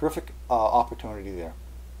 Terrific opportunity there.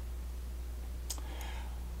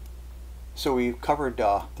 So we've covered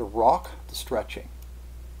the rock, the stretching.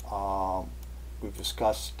 we've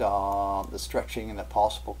discussed the stretching and the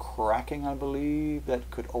possible cracking, I believe, that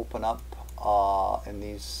could open up in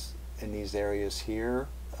these areas here.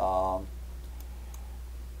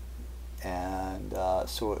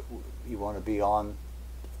 So you want to be on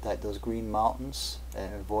those green mountains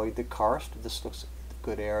and avoid the karst. This looks a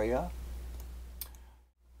good area.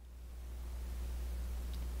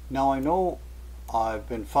 Now I know I've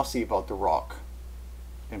been fussy about the rock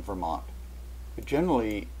in Vermont, but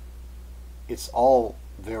generally it's all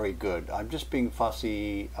very good. I'm just being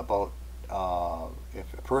fussy about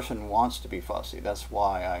if a person wants to be fussy. That's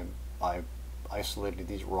why I isolated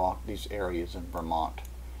these areas in Vermont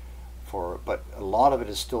but a lot of it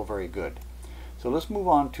is still very good. So let's move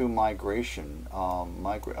on to migration.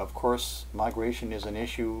 Of course, migration is an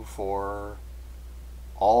issue for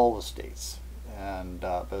all the states, and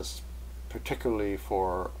but particularly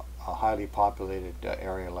for a highly populated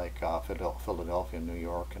area like Philadelphia, New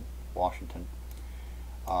York, and Washington.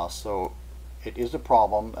 So it is a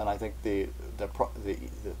problem, and I think the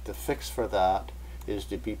fix for that is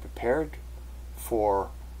to be prepared for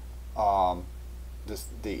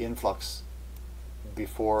the influx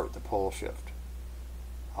before the pole shift.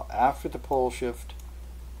 After the pole shift,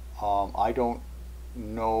 I don't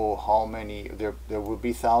know how many. There will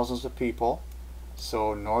be thousands of people,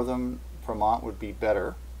 so northern Vermont would be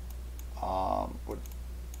better.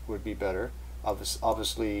 Would be better.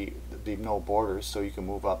 Obviously, there'd be no borders, so you can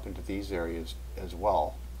move up into these areas as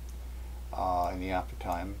well in the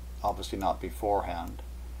aftertime. Obviously, not beforehand,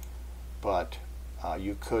 but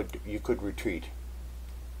you could retreat.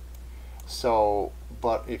 So,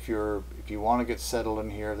 but if you want to get settled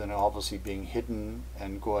in here, then obviously being hidden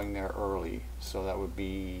and going there early. So that would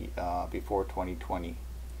be before 2020,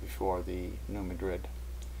 before the New Madrid.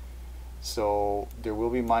 So there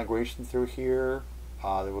will be migration through here.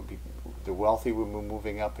 There will be the wealthy will be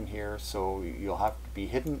moving up in here. So you'll have to be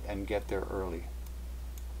hidden and get there early.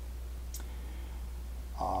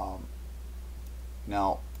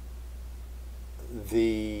 Now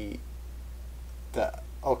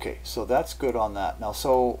okay, so that's good on that. Now,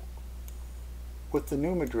 so with the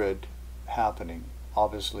New Madrid happening,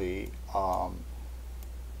 obviously, I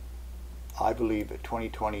believe that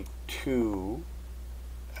 2022,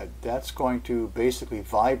 that's going to basically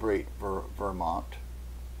vibrate Vermont,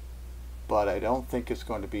 but I don't think it's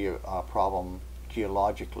going to be a problem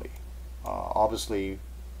geologically. Obviously,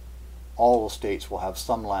 all the states will have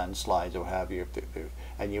some landslides or what have you,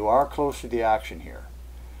 and you are close to the action here.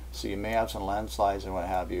 So you may have some landslides and what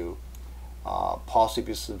have you,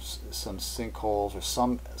 possibly some sinkholes or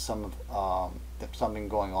something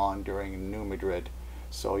going on during New Madrid.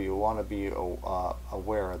 So you want to be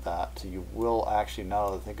aware of that. So you will actually, now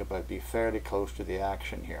that I think about it, be fairly close to the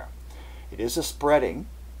action here. It is a spreading.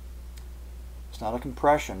 It's not a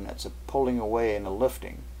compression. It's a pulling away and a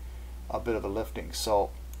lifting, a bit of a lifting. So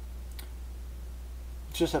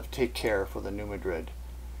just have to take care for the New Madrid.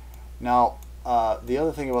 Now, the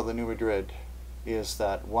other thing about the New Madrid is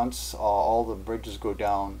that once all the bridges go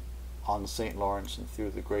down on the St. Lawrence and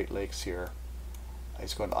through the Great Lakes here,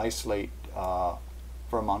 it's going to isolate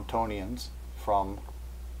Vermontonians from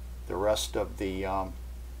the rest of the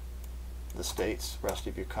states, rest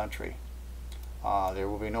of your country. There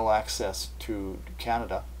will be no access to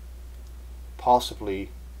Canada, possibly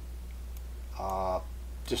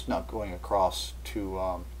just not going across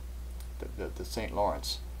to the St.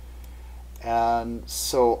 Lawrence. And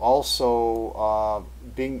so also,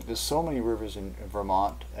 there's so many rivers in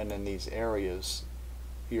Vermont and in these areas,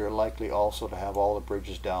 you're likely also to have all the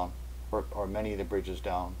bridges down, or many of the bridges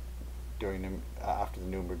down after the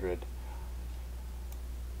New Madrid.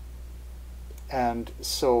 And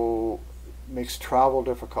so makes travel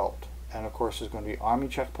difficult. And of course there's going to be army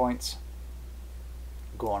checkpoints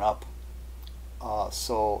going up.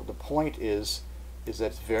 So the point is that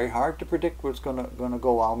it's very hard to predict what's going to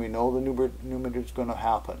go on. We know the New Madrid is going to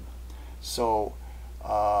happen. So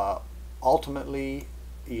ultimately,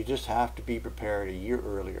 you just have to be prepared a year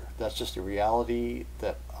earlier. That's just a reality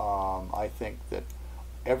that I think that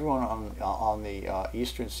everyone on the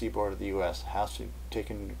eastern seaboard of the U.S. has to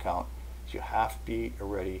take into account. You have to be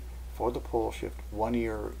ready for the pole shift 1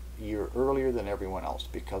 year earlier than everyone else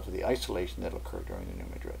because of the isolation that will occur during the New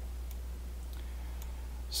Madrid.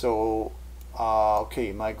 So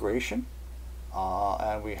okay, migration,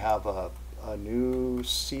 and we have a new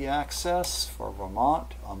sea access for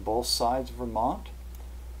Vermont on both sides of Vermont,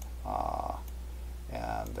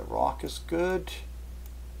 and the rock is good,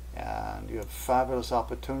 and you have fabulous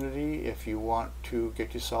opportunity if you want to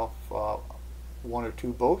get yourself 1 or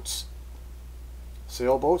 2 boats,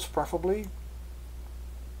 sailboats preferably,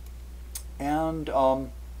 and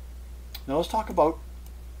Now let's talk about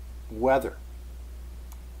weather.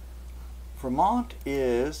 Vermont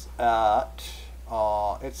is at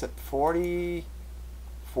it's at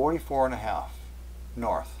 44.5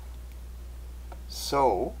 north.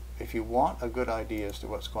 So if you want a good idea as to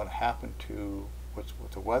what's going to happen to what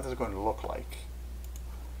the weather is going to look like,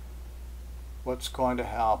 what's going to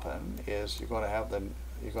happen is you're going to have the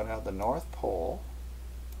North Pole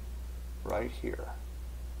right here.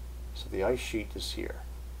 So the ice sheet is here.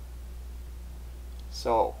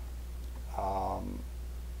 So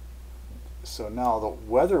so now the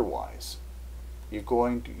weather-wise, you're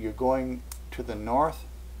going to the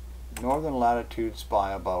northern latitudes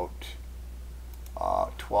by about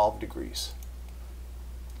 12 degrees.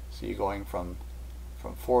 So you're going from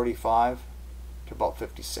 45 to about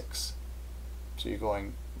 56. So you're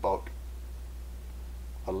going about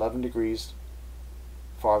 11 degrees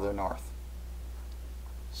farther north.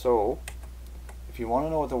 So if you want to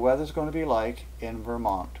know what the weather's going to be like in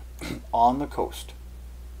Vermont on the coast,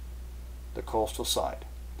 the coastal side,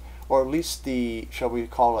 or at least the, shall we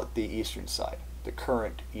call it the eastern side, the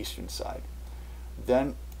current eastern side,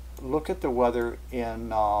 then look at the weather in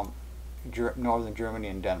northern Germany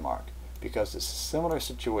and Denmark, because it's a similar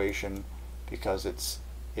situation, because it's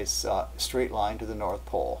a straight line to the North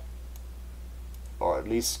Pole, or at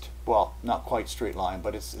least, well, not quite straight line,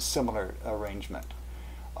 but it's a similar arrangement,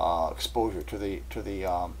 exposure to the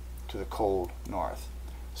cold north.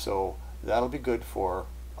 So that'll be good for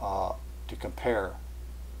to compare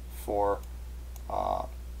for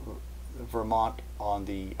Vermont on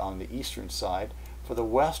the eastern side. For the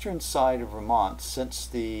western side of Vermont, since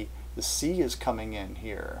the sea is coming in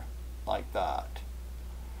here like that,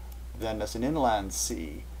 then it's an inland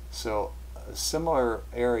sea. So a similar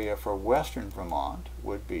area for western Vermont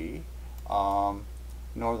would be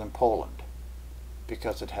northern Poland,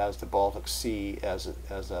 because it has the Baltic Sea as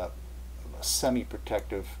a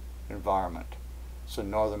semi-protective environment. So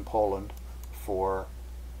northern Poland for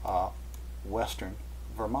western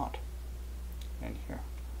Vermont in here.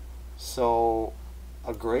 So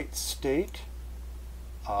a great state,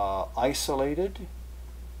 isolated.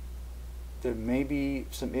 There may be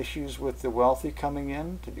some issues with the wealthy coming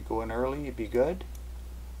in. If you go in early, it'd be good.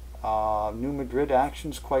 New Madrid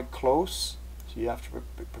action's quite close, so you have to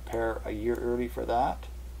prepare a year early for that,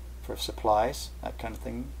 for supplies, that kind of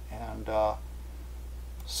thing. And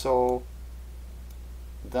so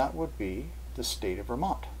that would be the state of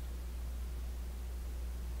Vermont.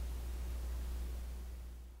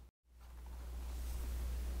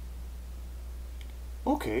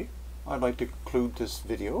 Okay, I'd like to conclude this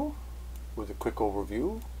video with a quick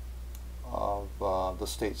overview of the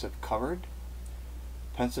states I've covered.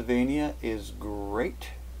 Pennsylvania is great,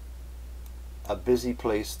 a busy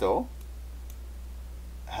place though,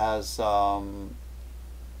 has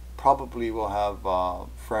probably will have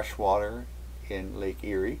fresh water in Lake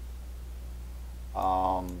Erie,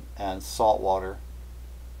 and salt water,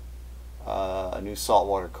 a new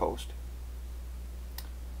saltwater coast,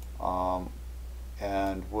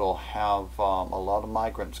 and we'll have a lot of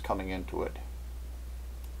migrants coming into it,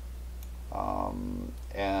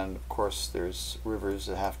 and of course there's rivers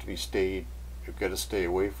that have to be you've got to stay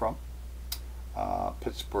away from.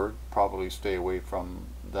 Pittsburgh, probably stay away from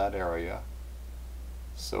that area.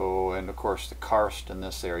 So, and of course the karst in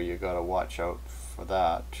this area, you got to watch out for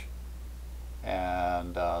that,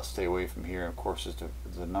 and stay away from here. Of course,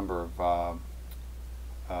 there's a number of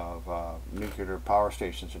nuclear power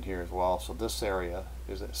stations in here as well. So this area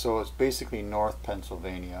is so it's basically North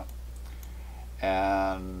Pennsylvania,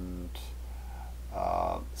 and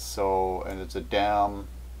and it's a dam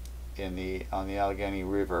on the Allegheny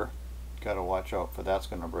River. Got to watch out for that's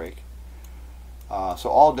going to break. So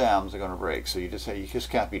all dams are going to break. So you just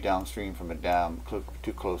can't be downstream from a dam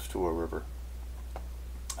too close to a river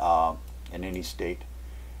in any state.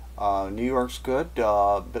 New York's good,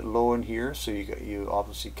 a bit low in here, so you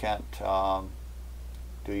obviously can't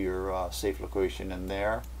do your safe location in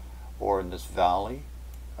there or in this valley,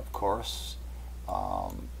 of course.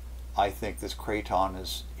 I think this Creighton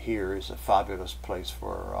is a fabulous place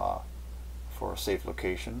for a safe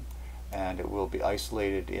location, and it will be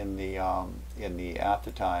isolated in the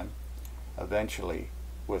aftertime eventually,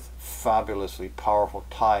 with fabulously powerful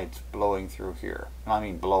tides blowing through here. I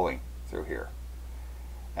mean blowing through here.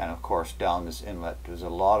 And of course down this inlet there's a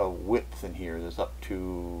lot of width in here. There's up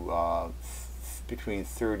to between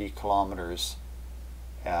 30 kilometers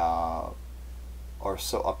or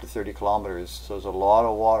so, up to 30 kilometers. So there's a lot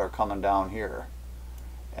of water coming down here,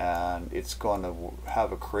 and it's going to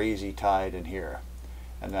have a crazy tide in here,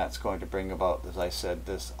 and that's going to bring about, as I said,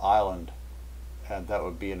 this island and that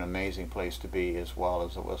would be an amazing place to be as well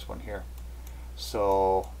as this one here.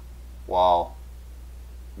 So, wow,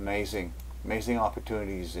 amazing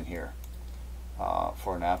opportunities in here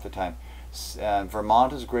for nap time. And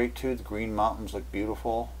Vermont is great too. The Green Mountains look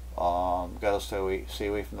beautiful. Got to stay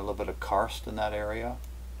away from a little bit of karst in that area.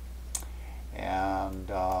 And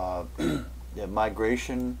the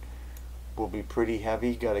migration will be pretty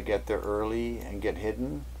heavy. Got to get there early and get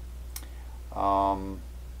hidden.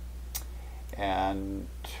 And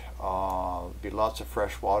be lots of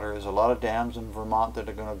fresh water. There's a lot of dams in Vermont that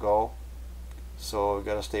are going to go, so we've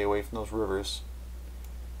got to stay away from those rivers.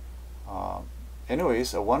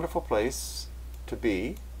 Anyways, a wonderful place to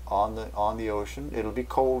be on the ocean. It'll be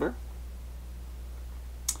colder,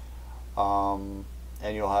 and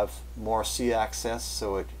you'll have more sea access,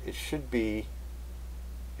 so it should be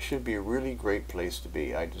a really great place to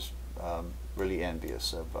be. I just really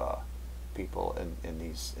envious of people in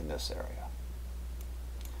this area.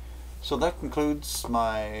 So that concludes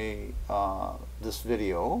my this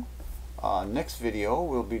video. Next video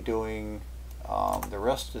we'll be doing the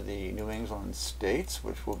rest of the New England states,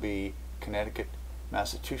 which will be Connecticut,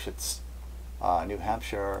 Massachusetts, New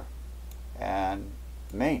Hampshire, and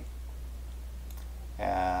Maine.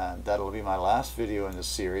 And that'll be my last video in this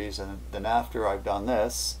series, and then after I've done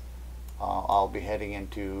this, I'll be heading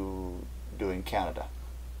into doing Canada.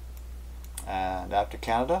 And after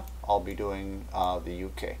Canada, I'll be doing the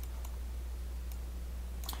UK.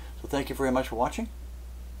 So thank you very much for watching.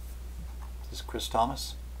 This is Chris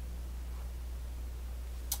Thomas.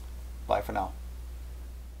 Bye for now.